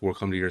 hey, look, we'll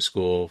come to your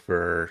school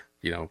for,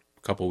 a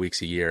couple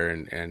weeks a year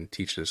and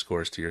teach this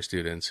course to your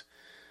students.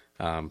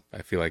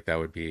 I feel like that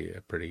would be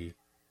a pretty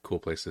cool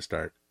place to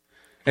start.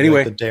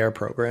 Anyway, like the DARE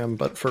program,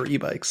 but for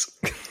e-bikes.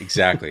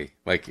 Exactly.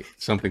 Like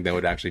something that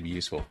would actually be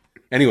useful.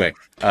 Anyway,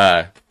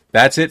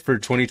 that's it for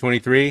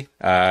 2023.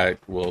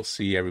 We'll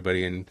see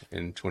everybody in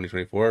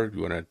 2024.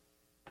 You want to?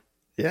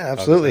 Yeah,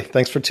 absolutely.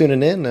 Thanks for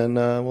tuning in, and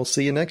we'll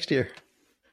see you next year.